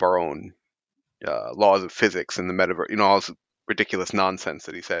can make up our own laws of physics in the metaverse. All this ridiculous nonsense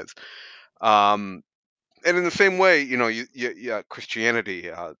that he says. And in the same way, Christianity,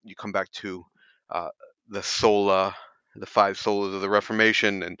 you come back to the sola, the 5 solas of the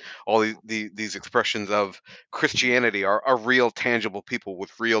Reformation, and all these expressions of Christianity are real, tangible people with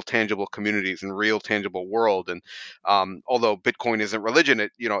real, tangible communities and real, tangible world. And although Bitcoin isn't religion,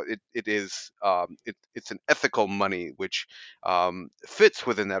 it is it's an ethical money which fits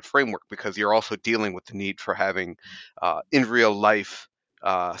within that framework, because you're also dealing with the need for having in real life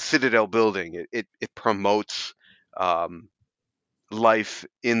citadel building. It promotes life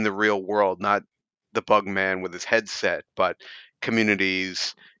in the real world, not the bug man with his headset, but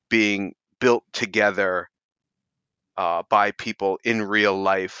communities being built together by people in real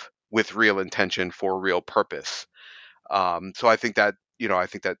life with real intention for real purpose. So I think that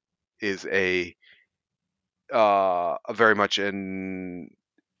is a very much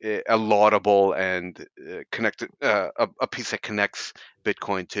a laudable and connected a piece that connects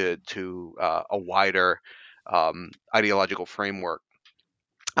Bitcoin to a wider ideological framework.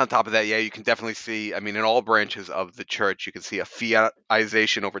 On top of that, yeah, you can definitely see, in all branches of the church, you can see a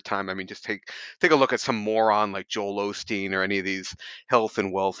fiatization over time. Just take a look at some moron like Joel Osteen, or any of these health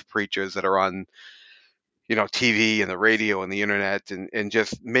and wealth preachers that are on TV and the radio and the internet, and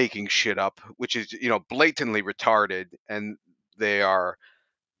just making shit up, which is blatantly retarded. And they are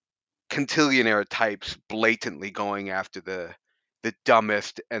cantillionaire types blatantly going after the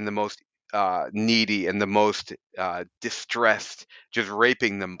dumbest and the most needy and the most distressed, just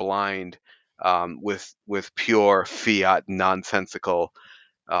raping them blind with pure fiat nonsensical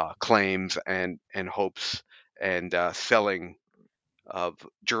claims and hopes, and selling of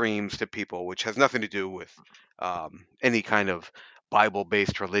dreams to people, which has nothing to do with any kind of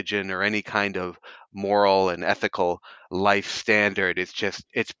Bible-based religion or any kind of moral and ethical life standard.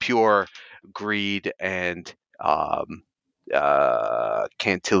 It's pure greed and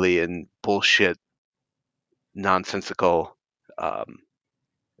Cantillon bullshit, nonsensical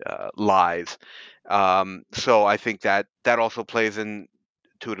lies. So I think that also plays into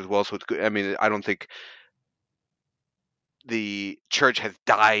it as well. So it's good. I mean, I don't think the church has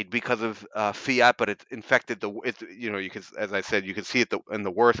died because of fiat, but it's infected you can, as I said, you can see it in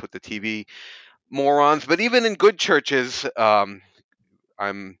the worst with the TV morons. But even in good churches, I'm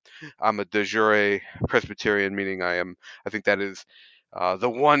a de jure Presbyterian, meaning I think that is the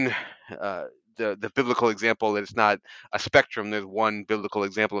one the biblical example that it's not a spectrum. There's one biblical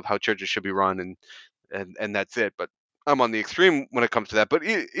example of how churches should be run, and that's it. But I'm on the extreme when it comes to that. But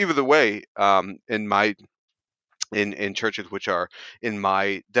either way, in my in churches which are in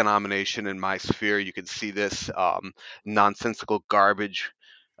my denomination, in my sphere, you can see this nonsensical garbage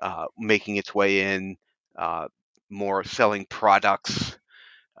making its way in, uh, more selling products.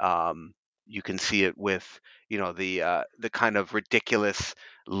 um, you can see it with the kind of ridiculous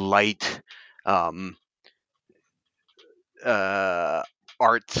light, um, uh,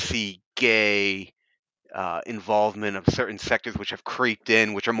 artsy gay involvement of certain sectors which have creeped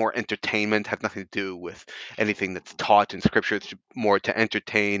in, which are more entertainment, have nothing to do with anything that's taught in scripture. It's more to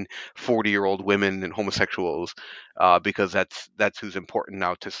entertain 40-year-old women and homosexuals, because that's who's important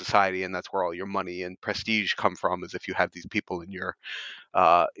now to society, and that's where all your money and prestige come from, is if you have these people in your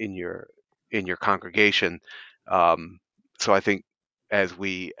uh, in your in your congregation. Um, so I think as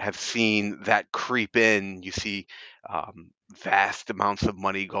we have seen that creep in, you see vast amounts of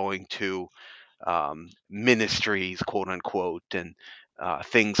money going to ministries, quote unquote, and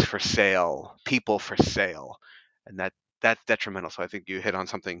things for sale, people for sale, and that's detrimental. So I think you hit on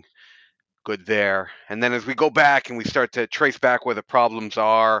something good there. And then as we go back and we start to trace back where the problems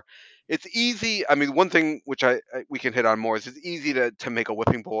are, it's easy. I mean, one thing which we can hit on more is it's easy to make a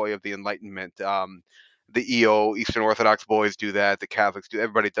whipping boy of the Enlightenment. The Eastern Orthodox boys do that. The Catholics do.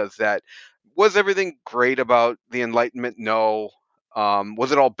 Everybody does that. Was everything great about the Enlightenment? No.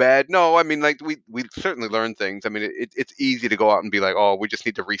 Was it all bad? No. I mean, like we certainly learned things. I mean, it's easy to go out and be like, oh, we just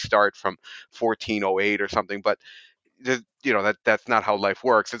need to restart from 1408 or something. But that's not how life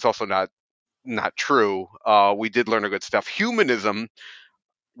works. It's also not true. We did learn a good stuff. Humanism,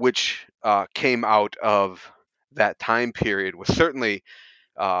 which came out of that time period, was certainly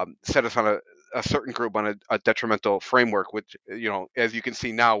set us on a certain group on a detrimental framework, which as you can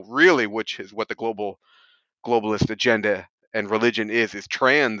see now, really, which is what the globalist agenda and religion is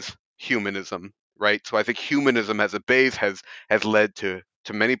transhumanism, right? So I think humanism as a base has led to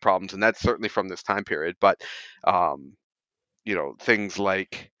many problems, and that's certainly from this time period. But um, things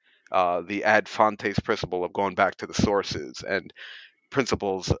like the ad fontes principle of going back to the sources, and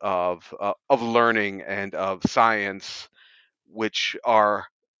principles of learning and of science, which are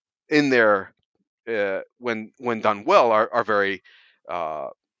in there, when done well, are very uh,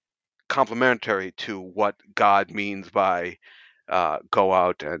 complementary to what God means by go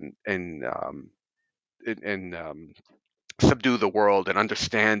out and subdue the world and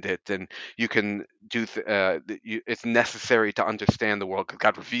understand it. And you can it's necessary to understand the world because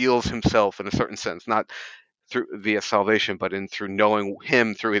God reveals himself in a certain sense, not through via salvation, but through knowing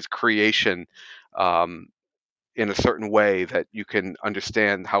him through his creation, um, in a certain way that you can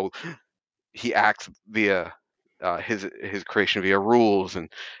understand how he acts via his creation, via rules and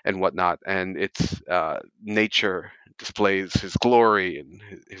whatnot. And it's nature displays his glory and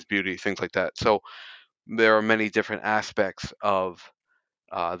his beauty, things like that. So there are many different aspects of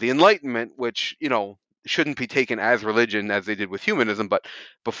the Enlightenment, which shouldn't be taken as religion as they did with humanism. But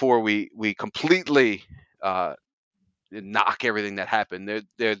before we completely knock everything that happened,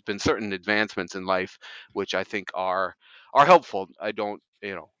 there's been certain advancements in life which I think are helpful. I don't,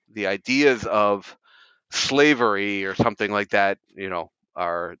 the ideas of slavery or something like that,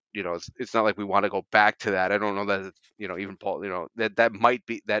 are, it's not like we want to go back to that. I don't know that even Paul, that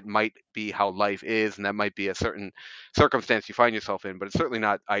might be how life is, and that might be a certain circumstance you find yourself in, but it's certainly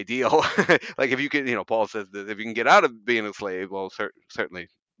not ideal. Like if you can, Paul says that if you can get out of being a slave, well, certainly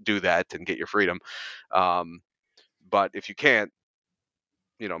do that and get your freedom. um, but if you can't,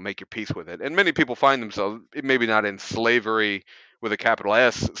 make your peace with it. And many people find themselves maybe not in slavery with a capital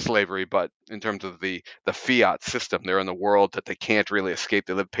S slavery, but in terms of the fiat system. They're in the world that they can't really escape.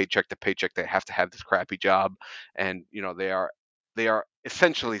 They live paycheck to paycheck. They have to have this crappy job, and they are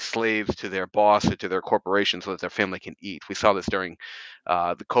essentially slaves to their boss or to their corporation so that their family can eat. We saw this during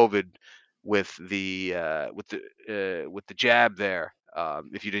the COVID with the jab there.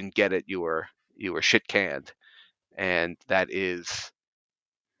 If you didn't get it, you were shit canned, and that is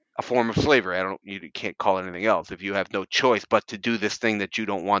a form of slavery. You can't call it anything else. If you have no choice but to do this thing that you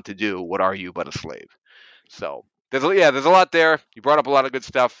don't want to do, what are you but a slave? So there's a lot there. You brought up a lot of good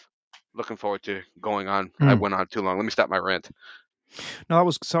stuff. Looking forward to going on. I went on too long. Let me stop my rant. No, that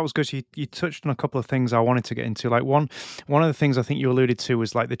was good. You touched on a couple of things I wanted to get into. Like one of the things I think you alluded to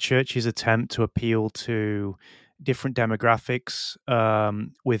was like the church's attempt to appeal to different demographics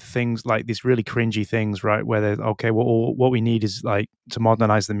with things like these really cringy things, right? Where they're okay, well, what we need is like to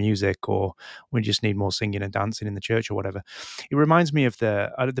modernize the music, or we just need more singing and dancing in the church, or whatever. It reminds me of the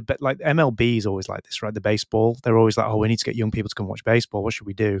like MLB is always like this, right? The baseball, they're always like, oh, we need to get young people to come watch baseball. What should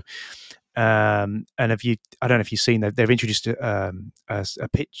we do? And if you, I don't know if you've seen that they've introduced a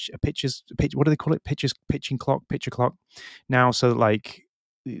pitches pitch. What do they call it? Pitching clock, pitcher clock. Now, so like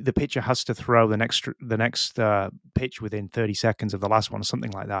the pitcher has to throw the next pitch within 30 seconds of the last one, or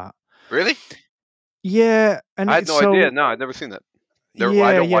something like that. Really? Yeah, and I had no idea. No, I've never seen that. I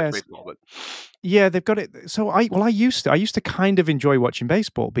don't watch baseball, but yeah, they've got it. So I used to kind of enjoy watching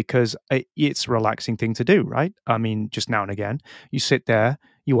baseball because it's a relaxing thing to do, right? I mean, just now and again, you sit there,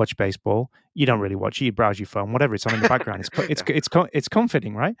 you watch baseball. You don't really watch it. You browse your phone, whatever. It's on in the background. It's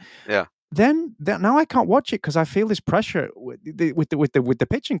comforting, right? Yeah. Then now I can't watch it because I feel this pressure with the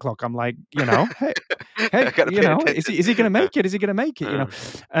pitching clock. I'm like, hey, is he going to make it? Is he going to make it?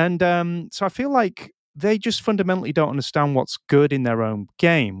 And so I feel like they just fundamentally don't understand what's good in their own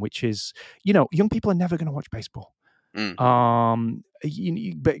game, which is, young people are never going to watch baseball. Baseball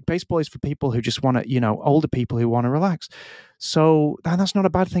is for people who just want to, older people who want to relax. So that's not a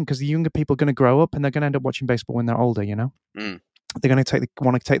bad thing because the younger people are going to grow up and they're going to end up watching baseball when they're older. They're going to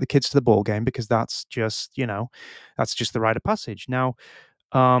want to take the kids to the ball game because that's just, that's just the rite of passage. Now,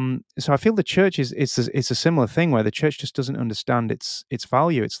 so I feel the church it's a similar thing where the church just doesn't understand its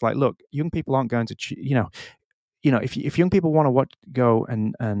value. It's like, look, young people aren't going to, if young people want to go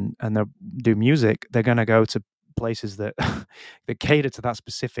and they do music, they're going to go to places that that cater to that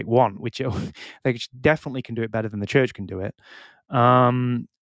specific one, which they definitely can do it better than the church can do it. So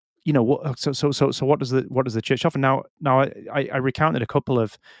what does the church offer? Now I recounted a couple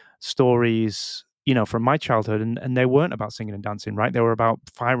of stories, from my childhood, and they weren't about singing and dancing, right? They were about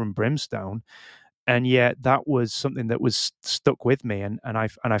fire and brimstone, and yet that was something that was stuck with me, and I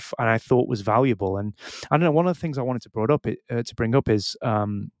thought was valuable. And I don't know. One of the things I wanted to bring up is.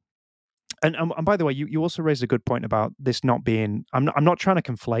 And by the way, you also raised a good point about this not being. I'm not trying to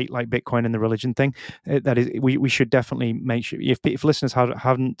conflate like Bitcoin and the religion thing. That is, we should definitely make sure if listeners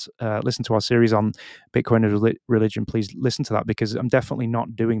haven't listened to our series on Bitcoin and religion, please listen to that because I'm definitely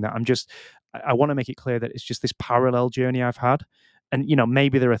not doing that. I want to make it clear that it's just this parallel journey I've had, and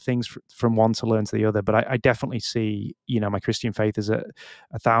maybe there are things from one to learn to the other, but I definitely see my Christian faith as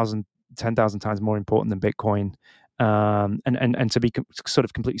 1,000, 10,000 times more important than Bitcoin. And to be sort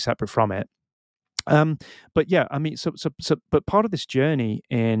of completely separate from it. But yeah, I mean, but part of this journey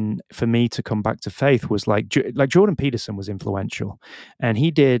for me to come back to faith was like Jordan Peterson was influential, and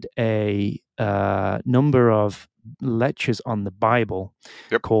he did a number of lectures on the Bible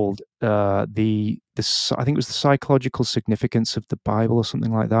called I think it was the psychological significance of the Bible or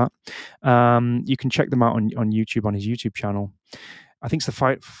something like that. You can check them out on YouTube on his YouTube channel. I think it's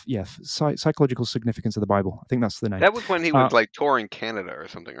the psychological significance of the Bible. I think that's the name. That was when he was like touring Canada or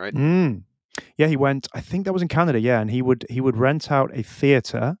something, right? Yeah, he went. I think that was in Canada. Yeah, and he would rent out a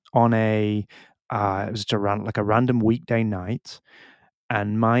theater on it was just like a random weekday night.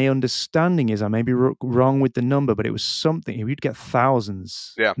 And my understanding is, I may be wrong with the number, but it was something. He would get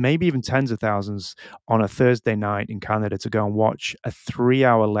thousands, maybe even tens of thousands, on a Thursday night in Canada to go and watch a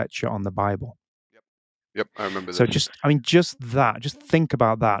 3-hour lecture on the Bible. Yep, I remember that. So just think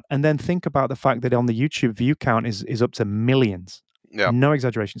about that. And then think about the fact that on the YouTube view count is up to millions. Yeah. No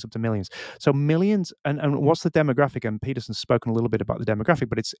exaggeration, it's up to millions. So millions, and what's the demographic? And Peterson's spoken a little bit about the demographic,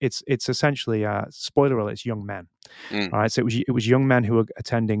 but it's essentially, spoiler alert, it's young men. All right, so it was young men who were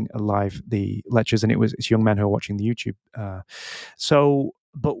attending the lectures, and it's young men who are watching the YouTube.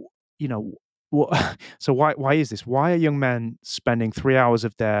 So why is this? Why are young men spending 3 hours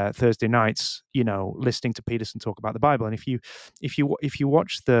of their Thursday nights, listening to Peterson talk about the Bible? And if you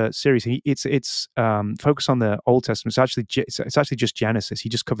watch the series, it's focused on the Old Testament. It's actually just Genesis. He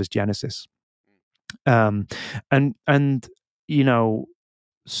just covers Genesis,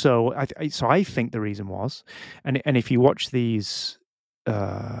 So I think the reason was, and if you watch these.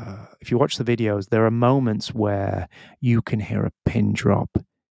 If you watch the videos, there are moments where you can hear a pin drop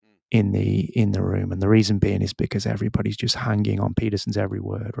in the room, and the reason being is because everybody's just hanging on Peterson's every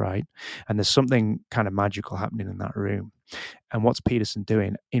word, right? And there's something kind of magical happening in that room. And what's Peterson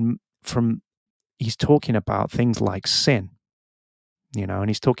doing? He's talking about things like sin, and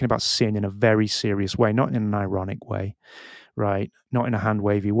he's talking about sin in a very serious way, not in an ironic way, right? Not in a hand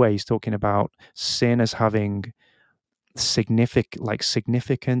wavy way. He's talking about sin as having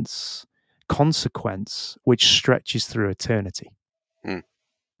significance, consequence, which stretches through eternity. Hmm.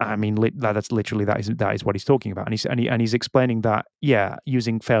 I mean, that's literally that is what he's talking about, and he's explaining that, yeah,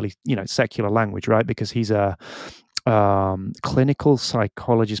 using fairly secular language, right? Because he's a clinical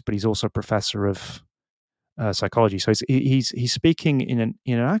psychologist, but he's also a professor of psychology. So he's speaking in an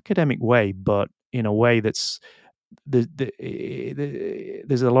academic way, but in a way that's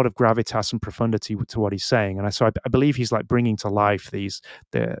there's a lot of gravitas and profundity to what he's saying, and I believe he's like bringing to life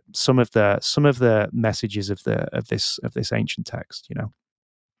some of the messages of this ancient text,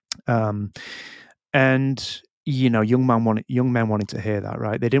 and young men wanted to hear that,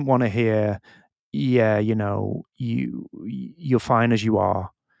 right? They didn't want to hear, yeah, you're fine as you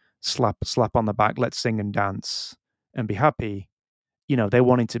are, slap on the back, let's sing and dance and be happy. They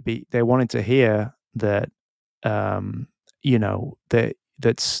wanted to hear that, um,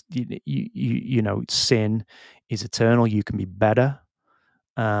 that's sin is eternal. You can be better.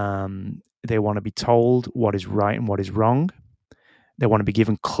 They want to be told what is right and what is wrong. They want to be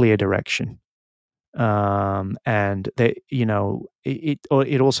given clear direction. And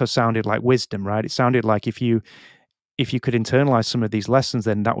it also sounded like wisdom, right? It sounded like if you could internalize some of these lessons,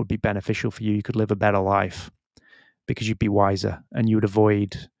 then that would be beneficial for you. You could live a better life because you'd be wiser and you would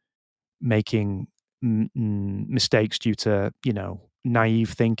avoid making mistakes due to naive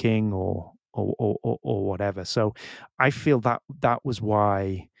thinking or whatever. So I feel that was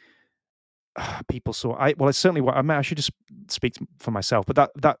why people saw. It's certainly what I mean. I should just speak for myself, but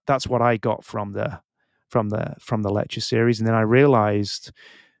that's what I got from the lecture series, and then I realized,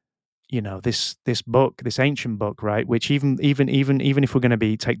 this book, this ancient book, right? Which even if we're going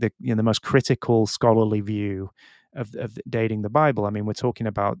to take the most critical scholarly view of dating the Bible, I mean, we're talking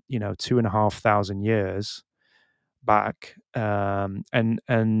about 2,500 years back,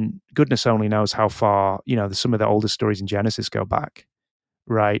 and goodness only knows how far some of the oldest stories in Genesis go back,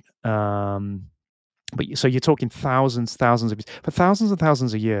 right? But so you're talking for thousands and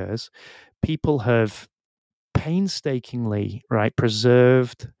thousands of years, people have painstakingly, right,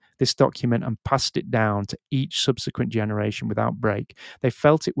 preserved this document and passed it down to each subsequent generation without break. They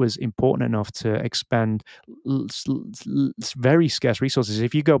felt it was important enough to expend very scarce resources.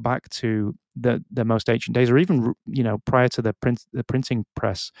 If you go back to the most ancient days, or even prior to the printing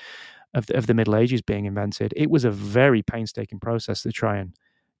press of the Middle Ages being invented, it was a very painstaking process to try and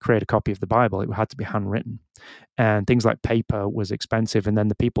create a copy of the Bible. It had to be handwritten, and things like paper was expensive. And then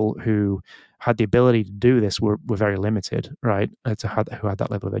the people who had the ability to do this were very limited, right? Who had that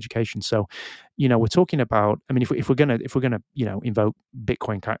level of education. So, we're talking about. I mean, if we're gonna invoke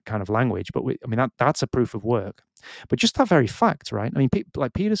Bitcoin kind of language, but that's a proof of work. But just that very fact, right? I mean, people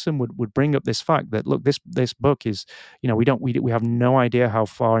like Peterson would bring up this fact that, look, this book is, we have no idea how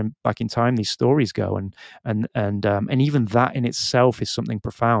far back in time these stories go, and even that in itself is something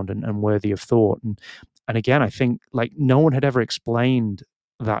profound and worthy of thought. And again, I think like no one had ever explained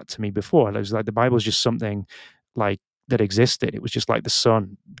that to me before. It was like the Bible is just something like that existed. It was just like the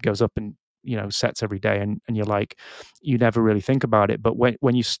sun goes up and sets every day, and you're like, you never really think about it. But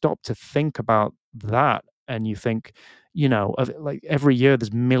when you stop to think about that, and you think, of like every year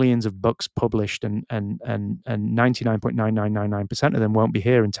there's millions of books published, and 99.9999% of them won't be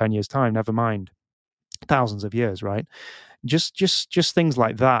here in 10 years' time. Never mind thousands of years, right? Just things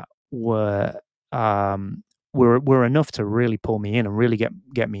like that were enough to really pull me in and really get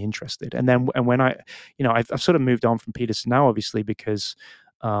me interested. And when I've sort of moved on from Peterson now, obviously, because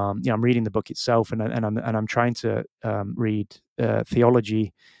I'm reading the book itself, and I'm trying to read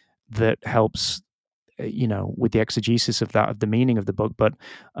theology that helps with the exegesis of the meaning of the book, but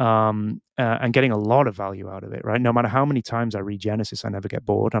and getting a lot of value out of it, right? No matter how many times I read Genesis, I never get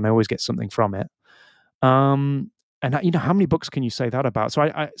bored, and I always get something from it. And how many books can you say that about?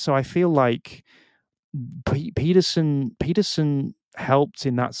 So I feel like Peterson helped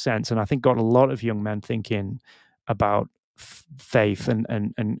in that sense, and I think got a lot of young men thinking about faith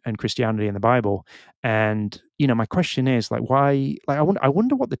and Christianity in the Bible. And my question is like, why? Like, I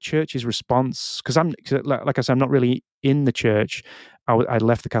wonder what the church's response, because like I said, I'm not really in the church. I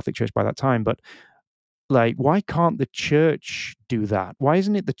left the Catholic Church by that time, but like, why can't the church do that? Why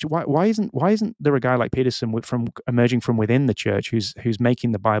isn't it why isn't there a guy like Peterson from emerging from within the church who's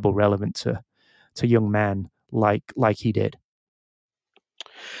making the Bible relevant to young men like he did?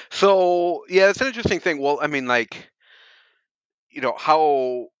 So yeah, it's an interesting thing. Well, I mean, like,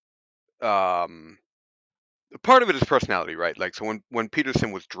 how part of it is personality, right? Like, so when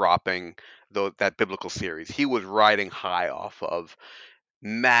Peterson was dropping that biblical series, he was riding high off of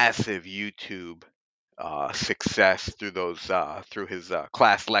massive YouTube success through through his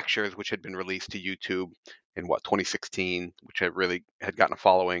class lectures, which had been released to YouTube in 2016, which had gotten a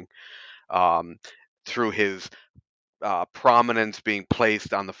following, through his prominence being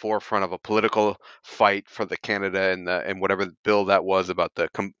placed on the forefront of a political fight for the Canada and whatever bill that was about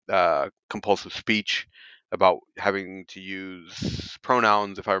the compulsive speech, about having to use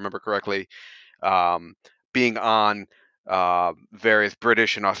pronouns, if I remember correctly, being on various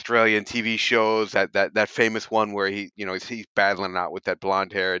British and Australian TV shows. That famous one where he's battling out with that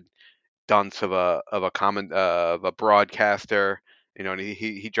blonde-haired dunce of a broadcaster, and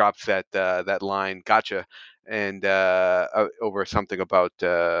he drops that line, "Gotcha," and over something about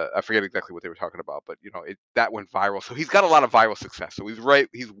I forget exactly what they were talking about, but that went viral. So he's got a lot of viral success. So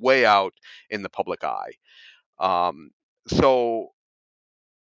he's way out in the public eye. So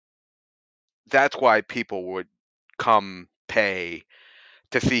that's why people would come pay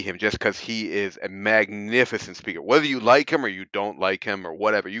to see him, just because he is a magnificent speaker. Whether you like him or you don't like him or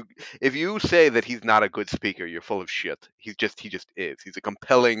whatever, if you say that he's not a good speaker, you're full of shit. He just is. He's a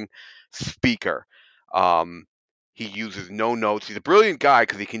compelling speaker. He uses no notes. He's a brilliant guy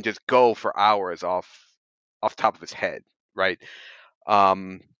because he can just go for hours off top of his head, right?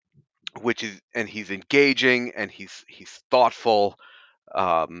 And he's engaging, and he's thoughtful.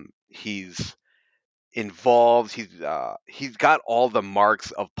 He's involved. He's got all the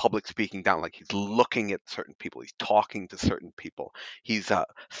marks of public speaking down. Like, he's looking at certain people, he's talking to certain people, he's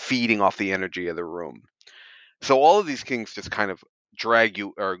feeding off the energy of the room. So all of these things just kind of drag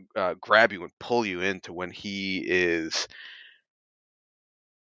you or grab you and pull you into when he is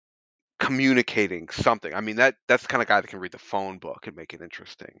communicating something. I mean, that's the kind of guy that can read the phone book and make it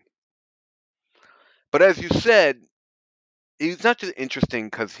interesting. But as you said, he's not just interesting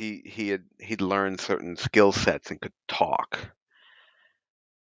because he'd learned certain skill sets and could talk,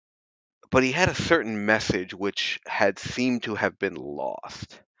 but he had a certain message which had seemed to have been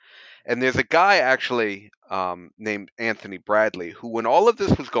lost. And there's a guy actually named Anthony Bradley who, when all of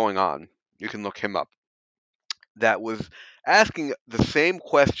this was going on, you can look him up, that was asking the same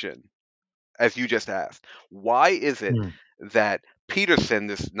question as you just asked. Why is it that Peterson,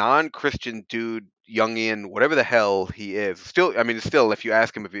 this non-Christian dude, Jungian, whatever the hell he is, still, I mean, still, if you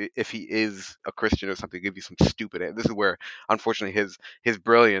ask him if he is a Christian or something, he'll give you some stupid answer. This is where, unfortunately, his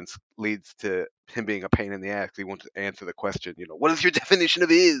brilliance leads to him being a pain in the ass. He won't answer the question, what is your definition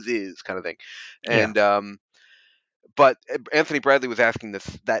of is kind of thing. And but Anthony Bradley was asking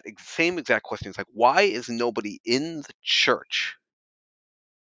that same exact question. It's like, why is nobody in the church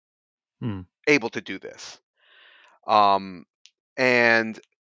able to do this? And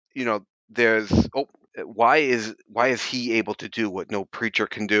there's why is he able to do what no preacher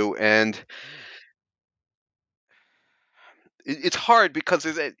can do? And it's hard because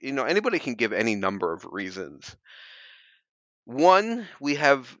anybody can give any number of reasons. One, we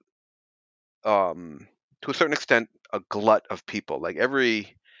have to a certain extent a glut of people. Like,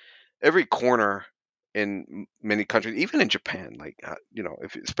 every corner in many countries, even in Japan, like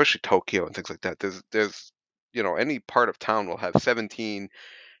especially Tokyo and things like that, there's any part of town will have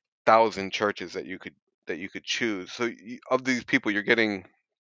 17,000 churches that you could choose. So of these people, you're getting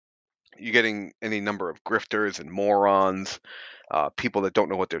any number of grifters and morons, people that don't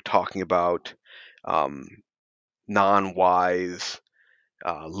know what they're talking about, non-wise,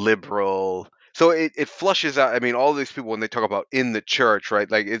 liberal. So it flushes out. I mean, all these people, when they talk about in the church,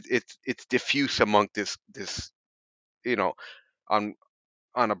 right? Like, it's diffuse among this on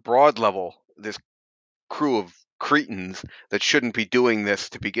a broad level, this crew of cretins that shouldn't be doing this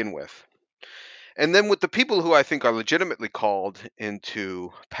to begin with. And then with the people who I think are legitimately called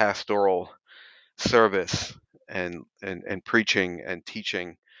into pastoral service and preaching and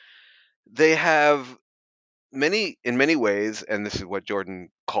teaching, they have in many ways, and this is what Jordan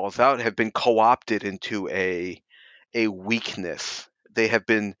calls out, have been co-opted into a weakness. They have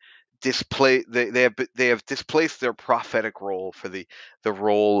been displaced. They have displaced their prophetic role for the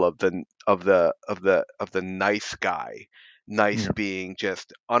role of the nice guy. Nice being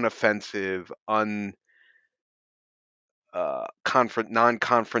just unoffensive,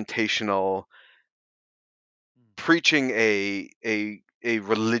 non-confrontational, preaching a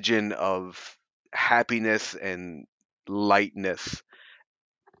religion of happiness and lightness.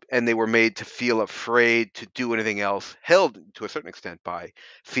 And they were made to feel afraid to do anything else, held to a certain extent by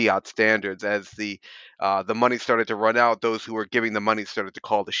fiat standards. As the money started to run out, those who were giving the money started to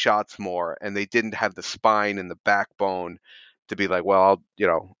call the shots more, and they didn't have the spine and the backbone to be like, well,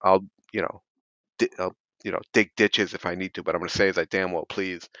 I'll dig ditches if I need to, but I'm going to say as I damn well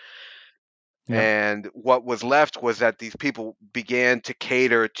please. And what was left was that these people began to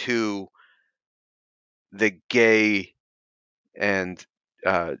cater to the gay and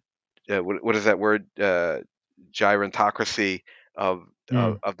what is that word? Gerontocracy of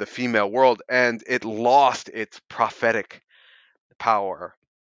the female world, and it lost its prophetic power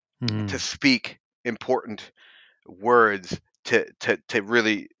to speak important words, to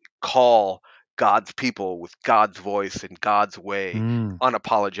really call God's people with God's voice and God's way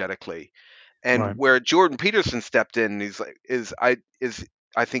unapologetically. And Right. where Jordan Peterson stepped in,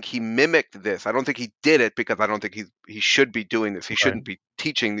 I think he mimicked this. I don't think he did it because I don't think he should be doing this. He shouldn't be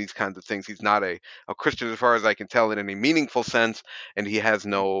teaching these kinds of things. He's not a Christian as far as I can tell in any meaningful sense, and he has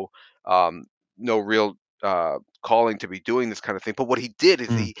no real calling to be doing this kind of thing. But what he did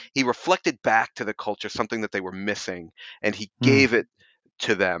is he reflected back to the culture something that they were missing, and he gave it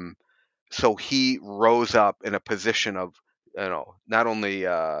to them. So he rose up in a position of, not only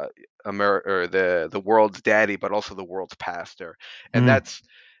America or the world's daddy, but also the world's pastor, and that's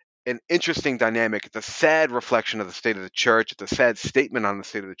an interesting dynamic. It's a sad reflection of the state of the church. It's a sad statement on the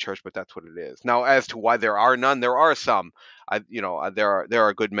state of the church, but that's what it is. Now, as to why there are none, there are some. There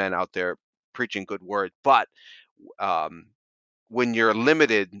are good men out there preaching good word, but when you're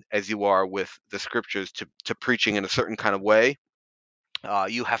limited as you are with the scriptures to preaching in a certain kind of way,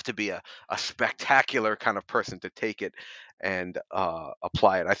 you have to be a spectacular kind of person to take it and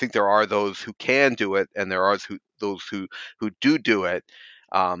apply it. I think there are those who can do it, and there are those who do it,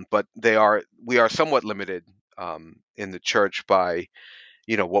 but we are somewhat limited in the church by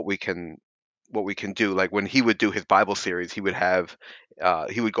what we can do. Like when he would do his Bible series, he would go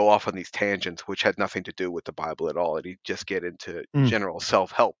off on these tangents which had nothing to do with the Bible at all, and he'd just get into general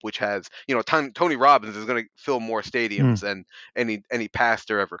self-help, which has, Tony Robbins is going to fill more stadiums than any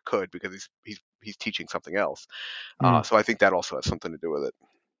pastor ever could, because he's teaching something else. So I think that also has something to do with it.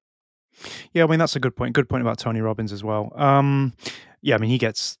 Yeah, I mean, that's a good point. Good point about Tony Robbins as well. Yeah, I mean, he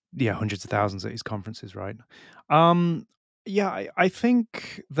gets hundreds of thousands at his conferences, right? Yeah, I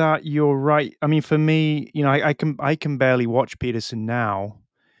think that you're right. I mean, for me, I can barely watch Peterson now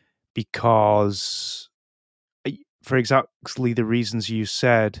because, for exactly the reasons you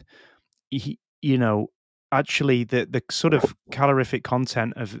said, he, actually the sort of calorific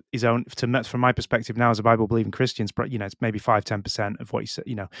content of his own, from my perspective now as a Bible believing Christian, it's maybe 5-10% of what he said,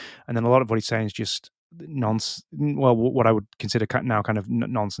 and then a lot of what he's saying is just nonsense. Well, what I would consider now kind of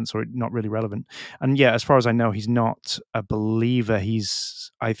nonsense or not really relevant. And yeah, as far as I know, he's not a believer. I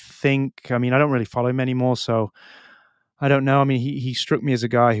don't really follow him anymore, so I don't know. I mean, he struck me as a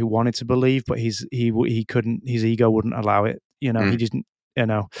guy who wanted to believe, but he couldn't. His ego wouldn't allow it. He didn't.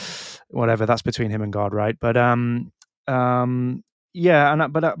 Whatever. That's between him and God, right? But yeah.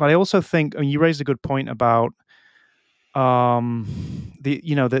 But I also think, you raised a good point about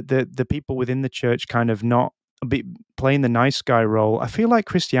the people within the church kind of not playing the nice guy role. I feel like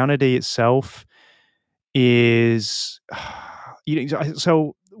Christianity itself is,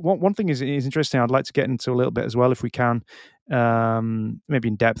 so one thing is interesting. I'd like to get into a little bit as well, if we can, maybe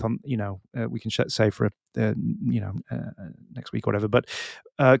in depth on, we can say for next week or whatever. But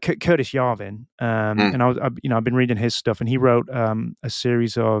Curtis Yarvin, and I've been reading his stuff, and he wrote a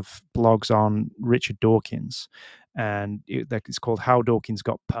series of blogs on Richard Dawkins, and it's called How Dawkins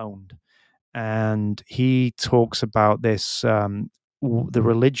Got Pwned, and he talks about this, the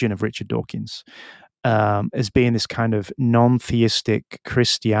religion of Richard Dawkins, as being this kind of non-theistic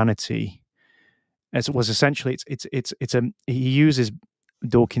Christianity. As it was essentially, he uses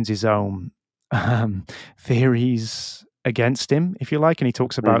Dawkins' own theories against him, if you like, and he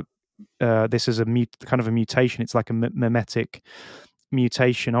talks about this as a kind of a mutation. It's like a mimetic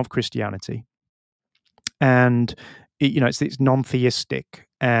mutation of Christianity, and it's non-theistic,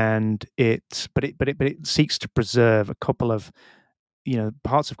 and it seeks to preserve a couple of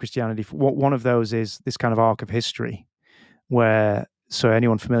parts of Christianity. One of those is this kind of arc of history, where, so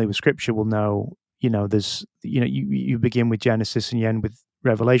anyone familiar with Scripture will know, there's you begin with Genesis and you end with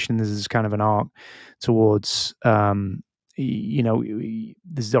Revelation. There's this kind of an arc towards, there's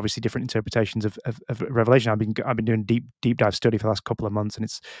obviously different interpretations of Revelation. I've been doing deep dive study for the last couple of months, and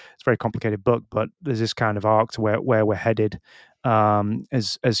it's a very complicated book, but there's this kind of arc to where we're headed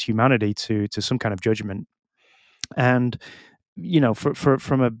as humanity to some kind of judgment. And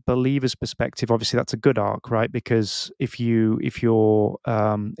from a believer's perspective, obviously that's a good arc, right? Because if you're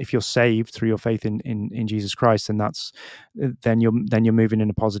saved through your faith in Jesus Christ, then you're moving in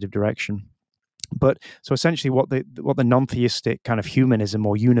a positive direction. But so essentially, what the non-theistic kind of humanism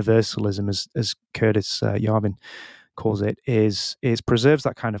or universalism, as Curtis Yarvin calls it, is preserves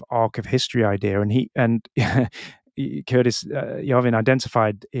that kind of arc of history idea, and Curtis Yarvin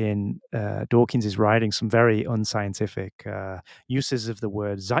identified in Dawkins's writing some very unscientific uses of the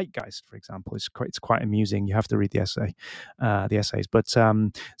word zeitgeist, for example. It's quite amusing. You have to read the essays. But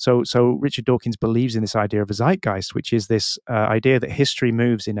so Richard Dawkins believes in this idea of a zeitgeist, which is this idea that history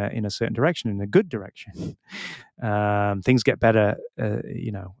moves in a certain direction, in a good direction. Things get better,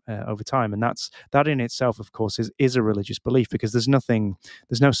 over time, and that in itself, of course, is a religious belief, because there's no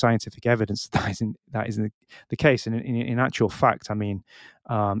scientific evidence that isn't the case. And in actual fact, I mean,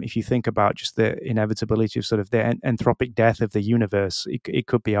 if you think about just the inevitability of sort of the anthropic death of the universe, it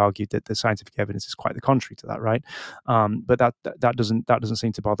could be argued that the scientific evidence is quite the contrary to that, right? But that doesn't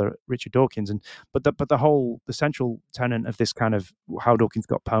seem to bother Richard Dawkins. But the central tenet of this kind of how Dawkins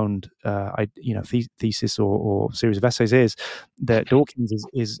got pwned, thesis or series of essays is that Dawkins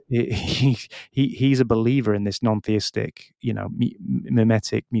he's a believer in this non-theistic,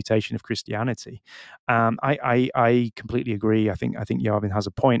 mimetic mutation of Christianity. I completely agree. I think Yarvin has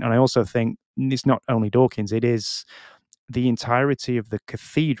a point, and I also think it's not only Dawkins; it is the entirety of the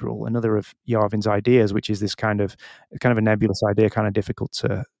cathedral, another of Yarvin's ideas, which is this kind of a nebulous idea, kind of difficult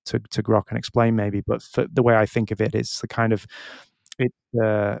to grok and explain, maybe. But for the way I think of it, it's the kind of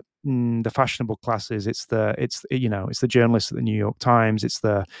the fashionable classes. It's the journalists at the New York Times. It's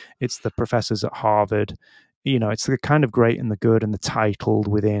the professors at Harvard. It's the kind of great and the good and the titled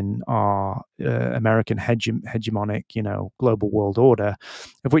within our American hegemonic, global world order,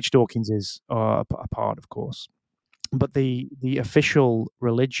 of which Dawkins is a part, of course. But the official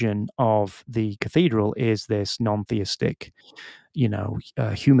religion of the cathedral is this non-theistic,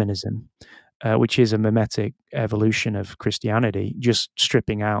 humanism, which is a mimetic evolution of Christianity, just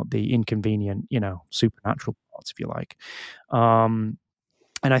stripping out the inconvenient, supernatural parts, if you like. And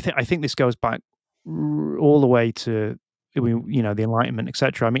I think this goes back all the way to the Enlightenment,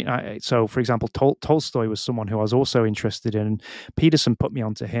 etc. I mean, so for example, Tolstoy was someone who I was also interested in. Peterson put me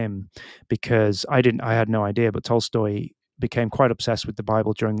onto him because I had no idea, but Tolstoy became quite obsessed with the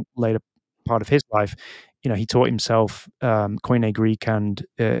Bible during later part of his life. He taught himself Koine Greek and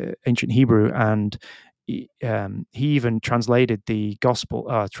ancient Hebrew, and he even translated the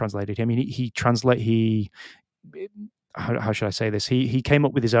gospel. Translated him. How should I say this? He came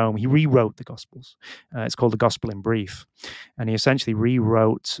up with his own. He rewrote the Gospels. It's called the Gospel in Brief, and he essentially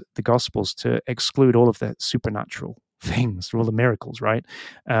rewrote the Gospels to exclude all of the supernatural things, all the miracles, right?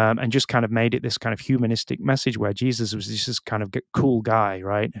 And just kind of made it this kind of humanistic message where Jesus was just this kind of cool guy,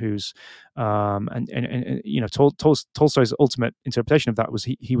 right? Who's Tolstoy's ultimate interpretation of that was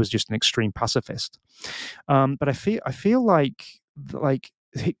he was just an extreme pacifist. But I feel like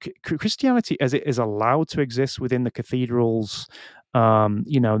Christianity, as it is allowed to exist within the cathedrals,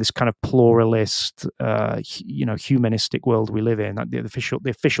 this kind of pluralist, humanistic world we live in. The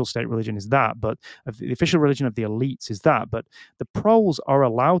official state religion is that, but the official religion of the elites is that. But the proles are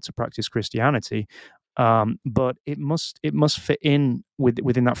allowed to practice Christianity, but it must fit in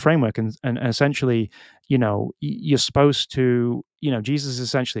within that framework, and essentially, you're supposed to, Jesus is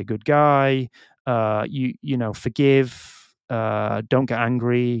essentially a good guy. Forgive. Don't get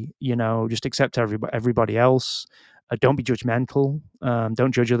angry, just accept everybody else. Don't be judgmental.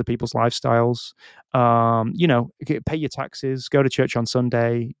 Don't judge other people's lifestyles. Pay your taxes, go to church on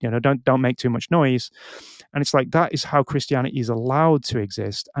Sunday, don't make too much noise. And it's like, that is how Christianity is allowed to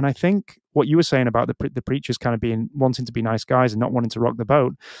exist. And I think what you were saying about the preachers kind of wanting to be nice guys and not wanting to rock the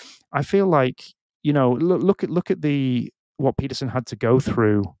boat, I feel like, look at what Peterson had to go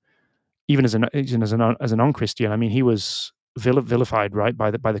through, even as a non-Christian. I mean, he was vilified, right,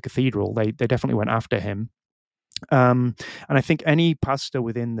 by the cathedral. They definitely went after him. And I think any pastor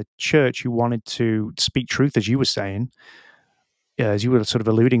within the church who wanted to speak truth, as you were saying, as you were sort of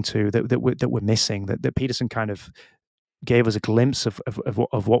alluding to, that we're missing, that Peterson kind of gave us a glimpse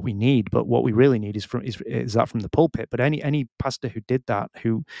of what we need, but what we really need is that from the pulpit. But any pastor who did that,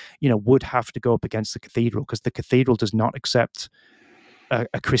 who would have to go up against the cathedral, because the cathedral does not accept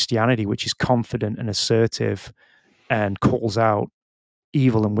a Christianity which is confident and assertive and calls out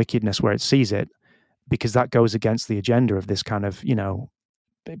evil and wickedness where it sees it, because that goes against the agenda of this kind of,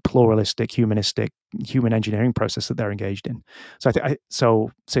 pluralistic, humanistic, human engineering process that they're engaged in. So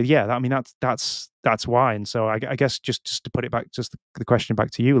yeah, I mean, that's why. And so I guess just to put it back, just the question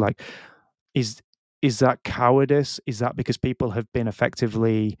back to you, like, is that cowardice? Is that because people have been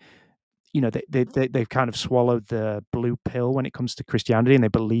effectively, they've kind of swallowed the blue pill when it comes to Christianity, and they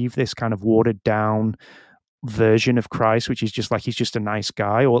believe this kind of watered down version of Christ, which is just like, he's just a nice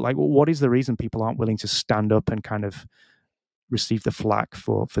guy? Or like, what is the reason people aren't willing to stand up and kind of receive the flack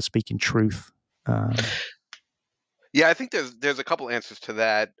for speaking truth? Yeah, I think there's a couple answers to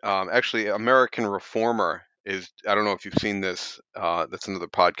that. Actually, American Reformer is, I don't know if you've seen this. That's another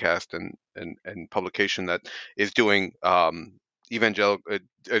podcast and publication that is doing evangelical,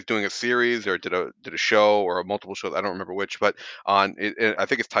 is doing a series, or did a show or a multiple shows. I don't remember which, but on it, I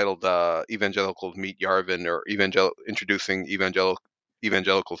think it's titled "Evangelicals Meet Yarvin," or introducing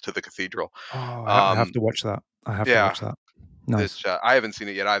evangelicals to the cathedral. Oh, I have Um, to watch that. I have to yeah, watch that. Nice. which I haven't seen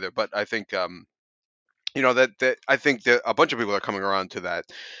it yet either, but I think that I think that a bunch of people are coming around to that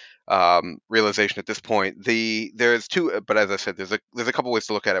realization at this point. There's two, but as I said, there's a couple ways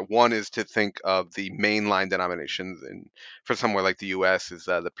to look at it. One is to think of the mainline denominations, and for somewhere like the U.S. is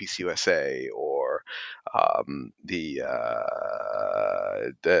the PCUSA, or the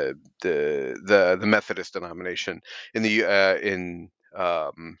Methodist denomination. In the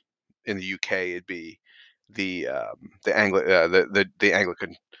in the UK, it'd be the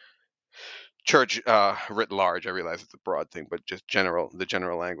Anglican Church writ large. I realize it's a broad thing, but just the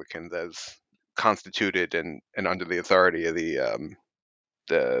general Anglicans, as constituted and under the authority of the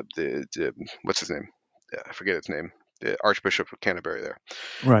what's his name? I forget his name. The Archbishop of Canterbury there.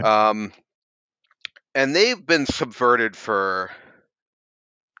 Right. And they've been subverted for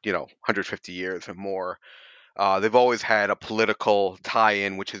 150 years or more. They've always had a political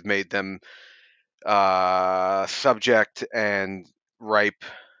tie-in, which has made them subject and ripe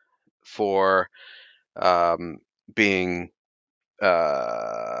for being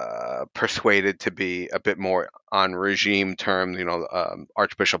persuaded to be a bit more on regime terms.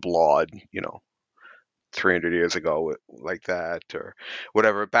 Archbishop Laud, 300 years ago, like that, or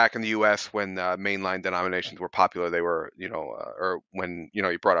whatever. Back in the U.S., when mainline denominations were popular, they were, or when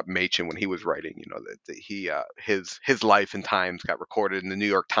you brought up Machen when he was writing, that he his life and times got recorded in the New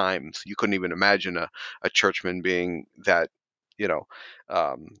York Times. You couldn't even imagine a churchman being that, you know,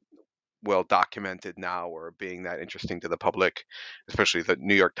 um, well documented now, or being that interesting to the public, especially the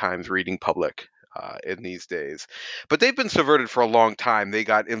New York Times reading public in these days. But they've been subverted for a long time. They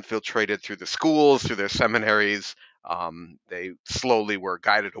got infiltrated through the schools, through their seminaries. They slowly were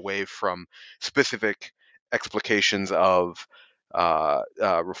guided away from specific explications of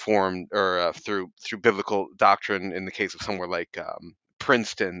reform, or through biblical doctrine. In the case of somewhere like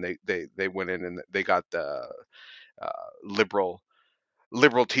Princeton, they went in and they got the uh,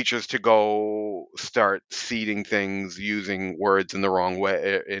 liberal teachers to go start seeding things using words in the wrong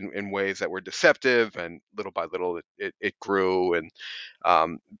way, in ways that were deceptive, and little by little it grew, and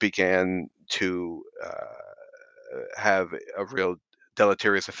began to have a real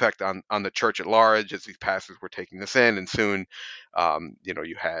deleterious effect on the church at large, as these pastors were taking this in. And soon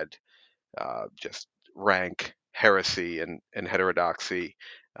you had just rank heresy and heterodoxy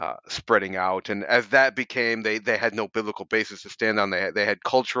spreading out. And as that became, they had no biblical basis to stand on. They had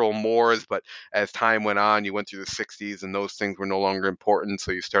cultural mores, but as time went on, you went through the 60s, and those things were no longer important.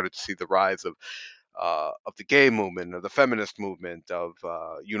 So you started to see the rise of the gay movement, of the feminist movement, of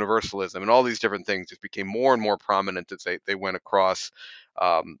universalism, and all these different things just became more and more prominent as they went across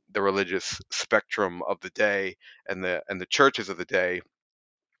the religious spectrum of the day, and the churches of the day,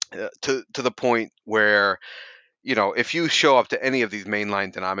 to the point where, if you show up to any of these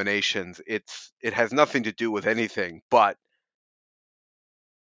mainline denominations, it has nothing to do with anything but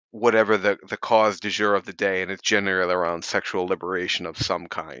whatever the cause du jour of the day, and it's generally around sexual liberation of some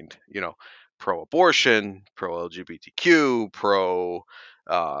kind. Pro-abortion, pro-LGBTQ,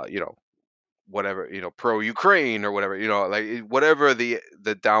 whatever, pro-Ukraine, or whatever, like whatever the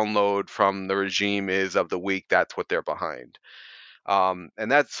download from the regime is of the week, that's what they're behind.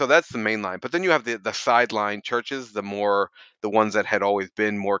 And that's the main line. But then you have the sideline churches, the ones that had always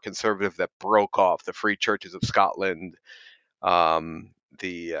been more conservative, that broke off, the Free Churches of Scotland, um,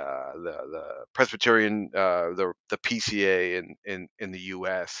 the Presbyterian, the PCA in the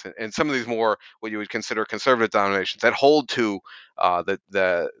U.S., and some of these more what you would consider conservative denominations that hold to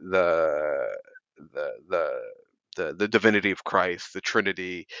the divinity of Christ, the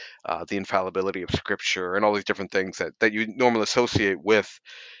Trinity, the infallibility of Scripture, and all these different things that you normally associate with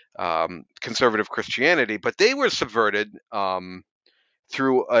conservative Christianity. But they were subverted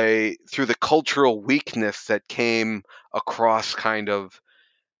through the cultural weakness that came across kind of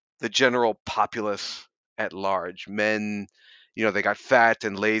the general populace at large. Men, they got fat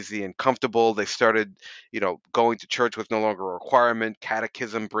and lazy and comfortable. They started, going to church was no longer a requirement.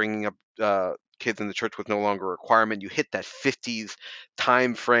 Catechism, bringing up kids in the church, was no longer a requirement. You hit that 50s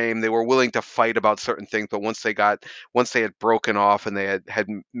time frame. They were willing to fight about certain things, but once they had broken off, and they had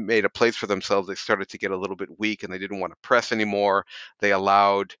made a place for themselves, they started to get a little bit weak, and they didn't want to press anymore. They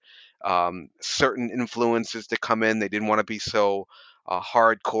allowed certain influences to come in. They didn't want to be so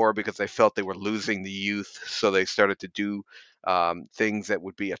hardcore because they felt they were losing the youth. So they started to do things that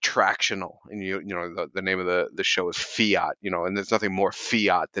would be attractional. And the name of the show is Fiat. And there's nothing more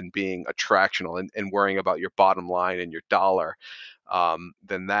Fiat than being attractional and worrying about your bottom line and your dollar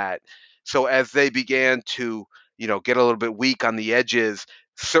than that. So as they began to get a little bit weak on the edges,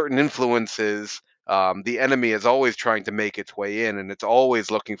 certain influences. The enemy is always trying to make its way in, and it's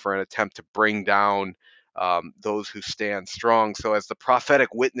always looking for an attempt to bring down those who stand strong. So as the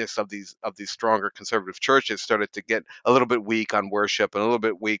prophetic witness of these stronger conservative churches started to get a little bit weak on worship and a little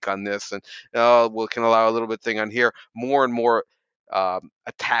bit weak on this, and we can allow a little bit thing on here, more and more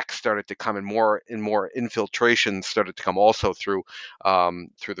attacks started to come, and more infiltration started to come also through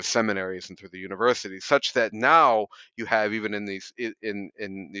the seminaries and through the universities, such that now you have, even in these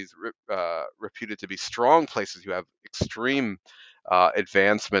reputed to be strong places, you have extreme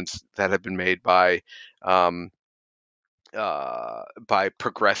advancements that have been made by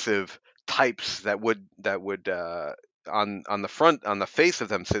progressive types that would on the face of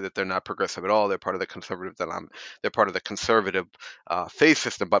them say that they're not progressive at all. They're part of the conservative they're part of the conservative faith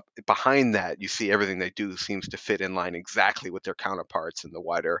system, but behind that you see everything they do seems to fit in line exactly with their counterparts in the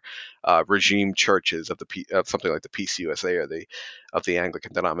wider regime churches of something like the PCUSA or of the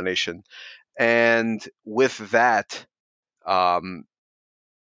Anglican denomination. And with that,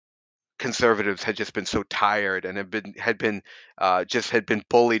 conservatives had just been so tired and had been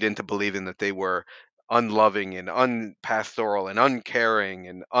bullied into believing that they were unloving and unpastoral and uncaring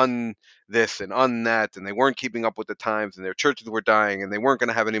and this and that, and they weren't keeping up with the times, and their churches were dying, and they weren't going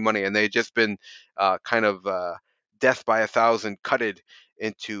to have any money, and they had just been kind of death by 1,000 cutted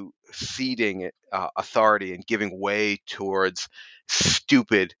into ceding authority and giving way towards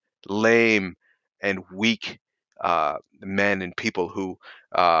stupid, lame, and weak men and people who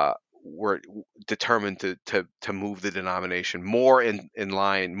were determined to move the denomination more in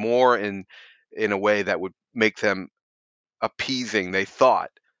line, more in a way that would make them appeasing, they thought,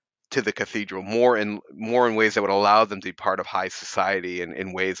 to the cathedral, more in ways that would allow them to be part of high society, and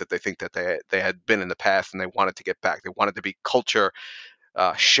in ways that they think that they had been in the past, and they wanted to get back. They wanted to be culture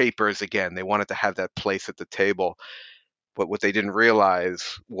shapers again. They wanted to have that place at the table. But what they didn't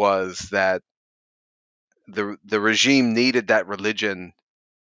realize was that the regime needed that religion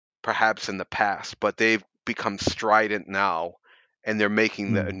perhaps in the past, but they've become strident now, and they're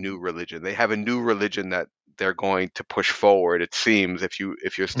making a new religion. They have a new religion that they're going to push forward. It seems, if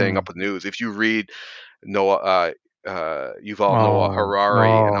you're staying up with news, if you read Yuval Noah Harari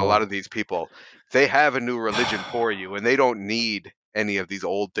and a lot of these people, they have a new religion for you, and they don't need any of these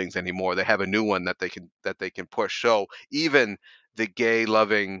old things anymore. They have a new one that they can push. So even the gay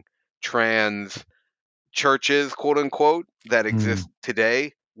loving trans churches, quote unquote, that exist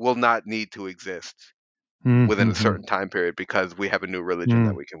today will not need to exist within a certain time period, because we have a new religion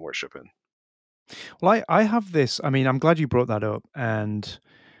that we can worship in. Well, I have this. I mean, I'm glad you brought that up, and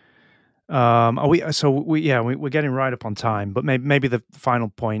we're getting right up on time, but maybe the final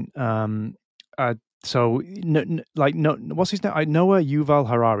point. What's his name? Noah Yuval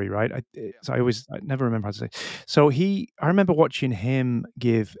Harari, right? I never remember how to say. So I remember watching him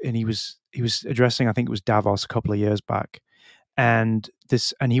give, and he was addressing, I think it was Davos a couple of years back, and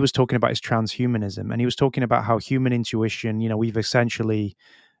he was talking about his transhumanism, and he was talking about how human intuition, we've essentially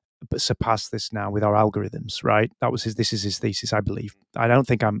surpassed this now with our algorithms, right? This is his thesis, I believe. I don't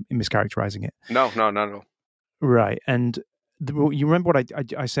think I'm mischaracterizing it. No, not at all. Right. And you remember what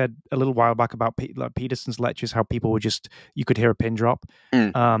I said a little while back about Peterson's lectures, how people were you could hear a pin drop.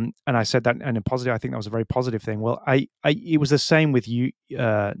 And I said that in a positive, I think that was a very positive thing. Well, it was the same with you,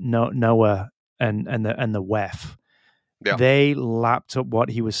 Noah and the WEF. Yeah. They lapped up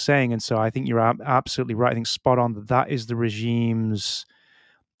what he was saying. And so I think you're absolutely right. I think spot on. That is the regime's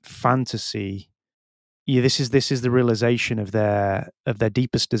fantasy. Yeah, this is the realization of their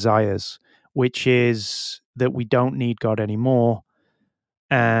deepest desires, which is that we don't need God anymore,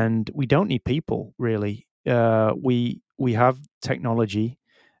 and we don't need people, really. We have technology,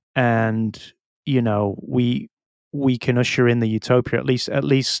 and we can usher in the utopia, at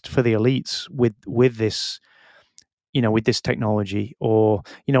least for the elites, with this with this technology, or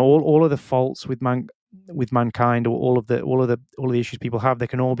all of the faults with mankind, or all of the issues people have, they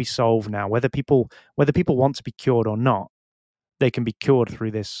can all be solved now. Whether people want to be cured or not, they can be cured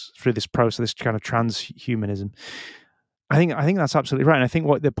through this process, this kind of transhumanism. I think that's absolutely right. And I think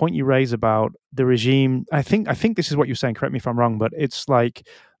what the point you raise about the regime, I think this is what you're saying. Correct me if I'm wrong, but it's like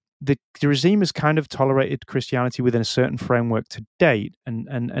the regime has kind of tolerated Christianity within a certain framework to date, and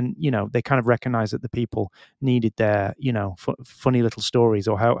they kind of recognize that the people needed their funny little stories,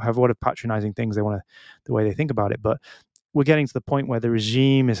 or however what patronizing things they want to, the way they think about it. But we're getting to the point where the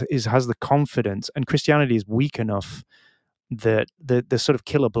regime has the confidence, and Christianity is weak enough that the sort of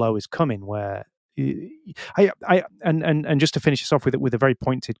killer blow is coming. Where and just to finish this off with a very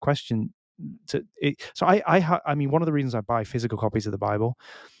pointed question. I mean, one of the reasons I buy physical copies of the Bible,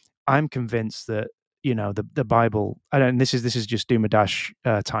 I'm convinced that the Bible, and this is just Doom a Dash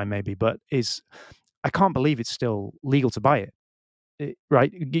time maybe, but I can't believe it's still legal to buy it.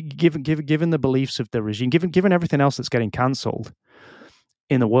 Right? Given the beliefs of the regime, given everything else that's getting cancelled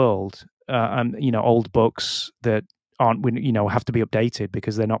in the world, and old books that aren't have to be updated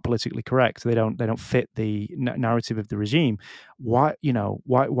because they're not politically correct. They don't fit the narrative of the regime. Why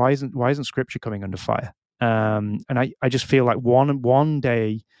isn't Scripture coming under fire? And I just feel like one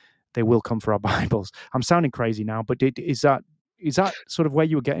day they will come for our Bibles. I'm sounding crazy now, but is that sort of where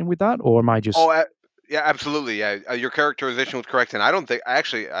you were getting with that, or am I just? Oh, yeah, absolutely. Yeah, your characterization was correct, and I don't think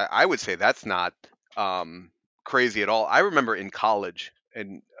actually I would say that's not crazy at all. I remember in college,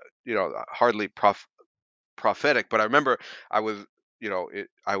 and hardly prophetic, but I remember I was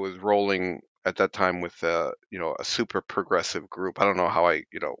I was rolling at that time with a super progressive group. I don't know how I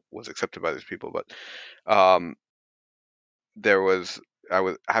was accepted by these people, but there was I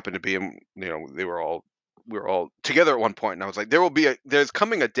was happened to be in we were all together at one point, and I was like, there's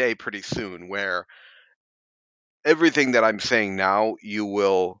coming a day pretty soon where everything that I'm saying now you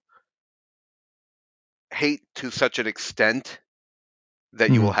will hate to such an extent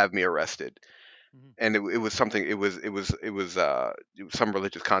that you will have me arrested. And it was something. It was some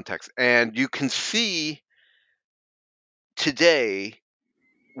religious context, and you can see today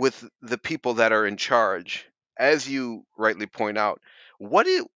with the people that are in charge, as you rightly point out,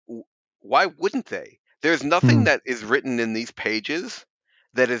 why wouldn't they? There's nothing that is written in these pages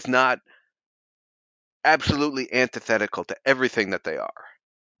that is not absolutely antithetical to everything that they are.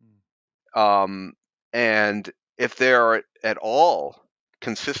 And if they are at all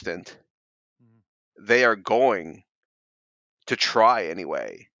consistent, they are going to try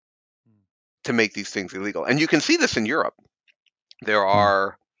anyway to make these things illegal. And you can see this in Europe. There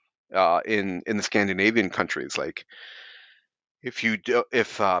are in the Scandinavian countries, like if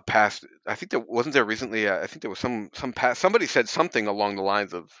past, I think there wasn't there recently. I think there was some past. Somebody said something along the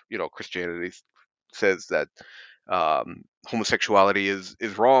lines of Christianity says that homosexuality is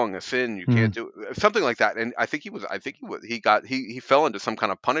wrong, a sin. You can't do something like that. And I think he fell into some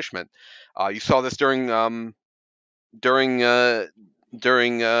kind of punishment. You saw this during the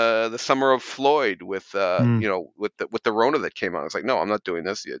summer of Floyd with with the Rona that came out. I was like, no, I'm not doing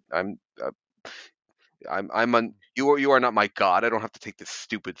this. You are not my God. I don't have to take this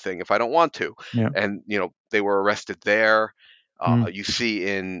stupid thing if I don't want to. Yeah. And they were arrested there. You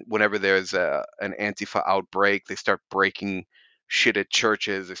see whenever there's an Antifa outbreak, they start breaking shit at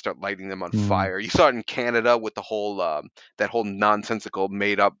churches. They start lighting them on fire. You saw it in Canada with the whole that whole nonsensical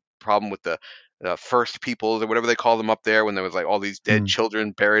made up problem with the First Peoples or whatever they call them up there, when there was like all these dead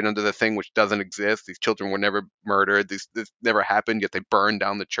children buried under the thing, which doesn't exist. These children were never murdered. This never happened, yet they burned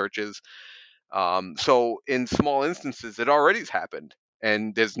down the churches. So in small instances, it already's happened,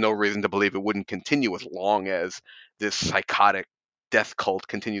 and there's no reason to believe it wouldn't continue as long as this psychotic death cult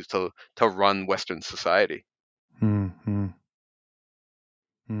continues to run Western society.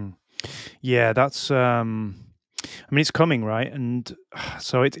 Yeah, that's. I mean, it's coming, right? And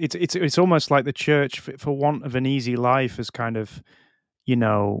so it's almost like the church, for want of an easy life, has kind of, I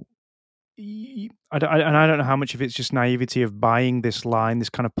don't know how much of it's just naivety of buying this line, this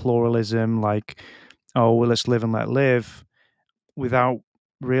kind of pluralism, like, oh, well, let's live and let live, without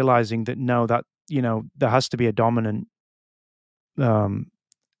realizing that no, that there has to be a dominant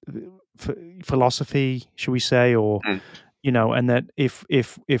philosophy, should we say, or and that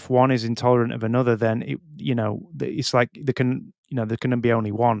if one is intolerant of another, then it's like there can be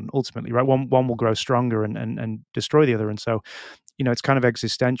only one ultimately, right? One will grow stronger and destroy the other, and so it's kind of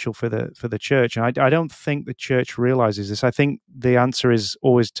existential for the church. And I don't think the church realizes this. I think the answer is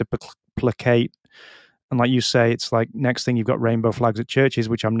always to placate. And like you say, it's like next thing you've got rainbow flags at churches,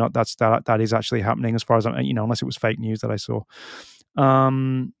 which I'm not. That is actually happening as far as I'm, unless it was fake news that I saw.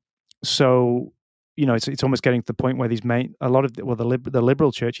 So it's almost getting to the point where the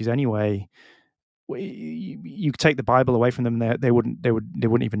liberal churches anyway. You take the Bible away from them, they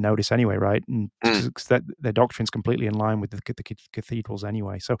wouldn't even notice anyway, right? And that their doctrine's completely in line with the cathedrals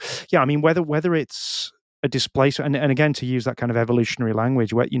anyway. So yeah, I mean, whether it's a displacement, and again, to use that kind of evolutionary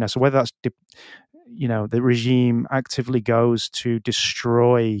language, where so whether that's the regime actively goes to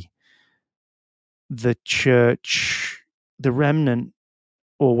destroy the church, the remnant,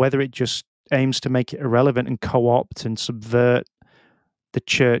 or whether it just aims to make it irrelevant and co-opt and subvert the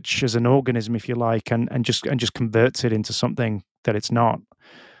church as an organism, if you like, and just converts it into something that it's not.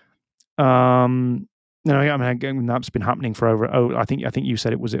 I mean, again, that's been happening for over. I think you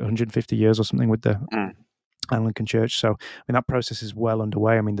said it was 150 years or something with the Anglican Church. So, I mean, that process is well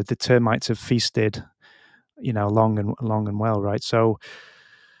underway. I mean, the termites have feasted, long and well, right? So,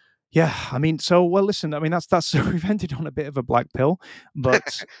 yeah, I mean, well, listen, I mean, that's we've ended on a bit of a black pill,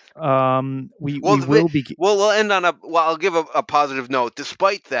 but we will be. Well, we'll end on I'll give a positive note.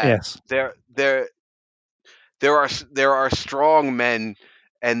 Despite that, yes, there are strong men,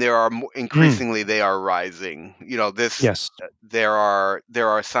 and there are increasingly they are rising. Yes. There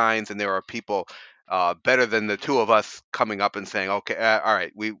are signs, and there are people better than the two of us coming up and saying, okay, all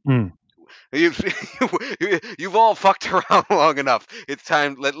right, you've all fucked around long enough. It's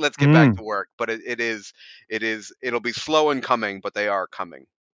time. Let's get back to work. But it'll be slow in coming, but they are coming.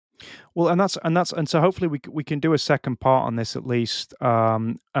 Well, and so hopefully we can do a second part on this at least,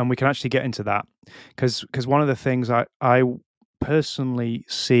 and we can actually get into that because one of the things I personally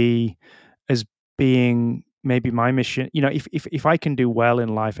see as being maybe my mission, if I can do well in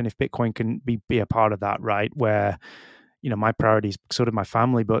life, and if Bitcoin can be a part of that, right, where my priority is sort of my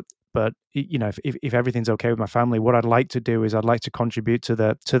family, but if everything's okay with my family, what I'd like to do is I'd like to contribute to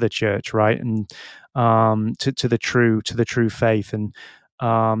the church, right, and to the true faith, and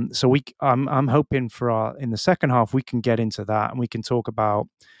so I'm hoping in the second half we can get into that and we can talk about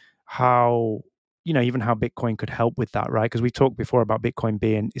how even how Bitcoin could help with that, right? Because we talked before about Bitcoin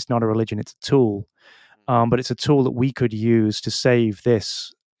being, it's not a religion, it's a tool, but it's a tool that we could use to save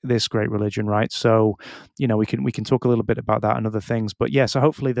this great religion, right? So, we can talk a little bit about that and other things, but yeah. So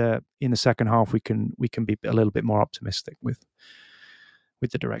hopefully, in the second half, we can be a little bit more optimistic with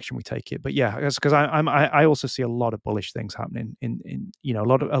the direction we take it. But yeah, because I also see a lot of bullish things happening in a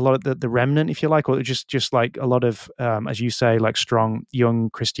lot of the remnant, if you like, or just like a lot of as you say, like strong young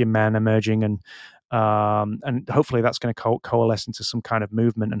Christian men emerging, and hopefully that's going to coalesce into some kind of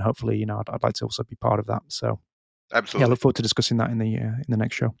movement, and hopefully I'd like to also be part of that. So. Absolutely. Yeah, I look forward to discussing that in the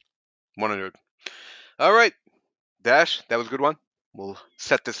next show. 100. All right, Dash, that was a good one. We'll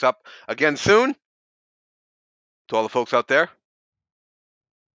set this up again soon. To all the folks out there,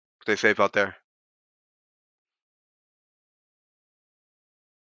 stay safe out there.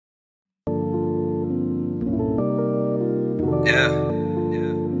 Yeah.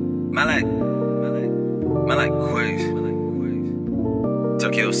 Man like Quays.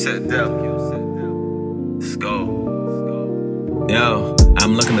 Tokyo set down. Let's go. Yo,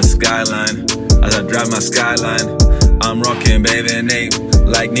 I'm looking the skyline as I drive my skyline. I'm rocking baby Nate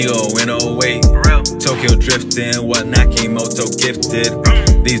like Neo in 08. Tokyo drifting, what Nakimoto gifted.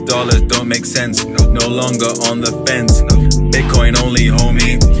 These dollars don't make sense, no longer on the fence. Bitcoin only,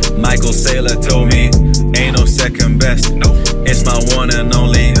 homie. Michael Saylor told me, ain't no second best. It's my one and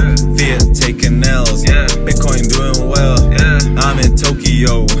only. Fiat taking L's. Bitcoin doing well. I'm in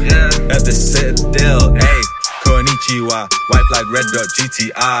Tokyo at the Citadel. Hey. Konnichiwa, white flag red dot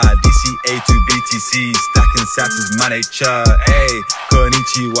GTI, DCA to BTC, stacking sats is my nature. Hey,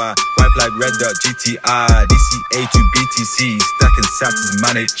 konnichiwa, white flag red dot GTI, DCA to BTC, stacking sats is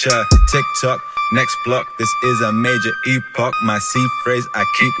my nature. TikTok, next block, this is a major epoch. My C phrase I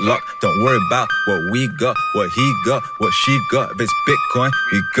keep locked. Don't worry about what we got, what he got, what she got. If it's Bitcoin,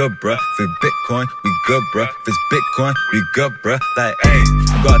 we good, bruh. If it's Bitcoin, we good, bruh. If it's Bitcoin, we good, bruh. Like, hey,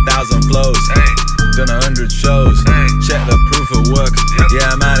 I got 1,000 flows. Done 100 shows, check the proof of work.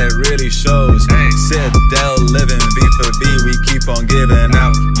 Yeah, man, it really shows. Citadel living V for V, we keep on giving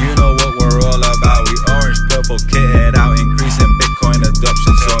out. You know what we're all about. We orange, purple, kitted out, increasing Bitcoin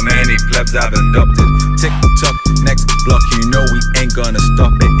adoption. So many plebs I've adopted. TikTok, next block, you know we ain't gonna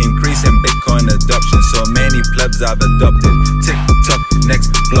stop it. Increasing Bitcoin adoption. So many plebs I've adopted. TikTok,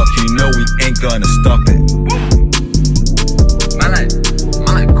 next block, you know we ain't gonna stop it.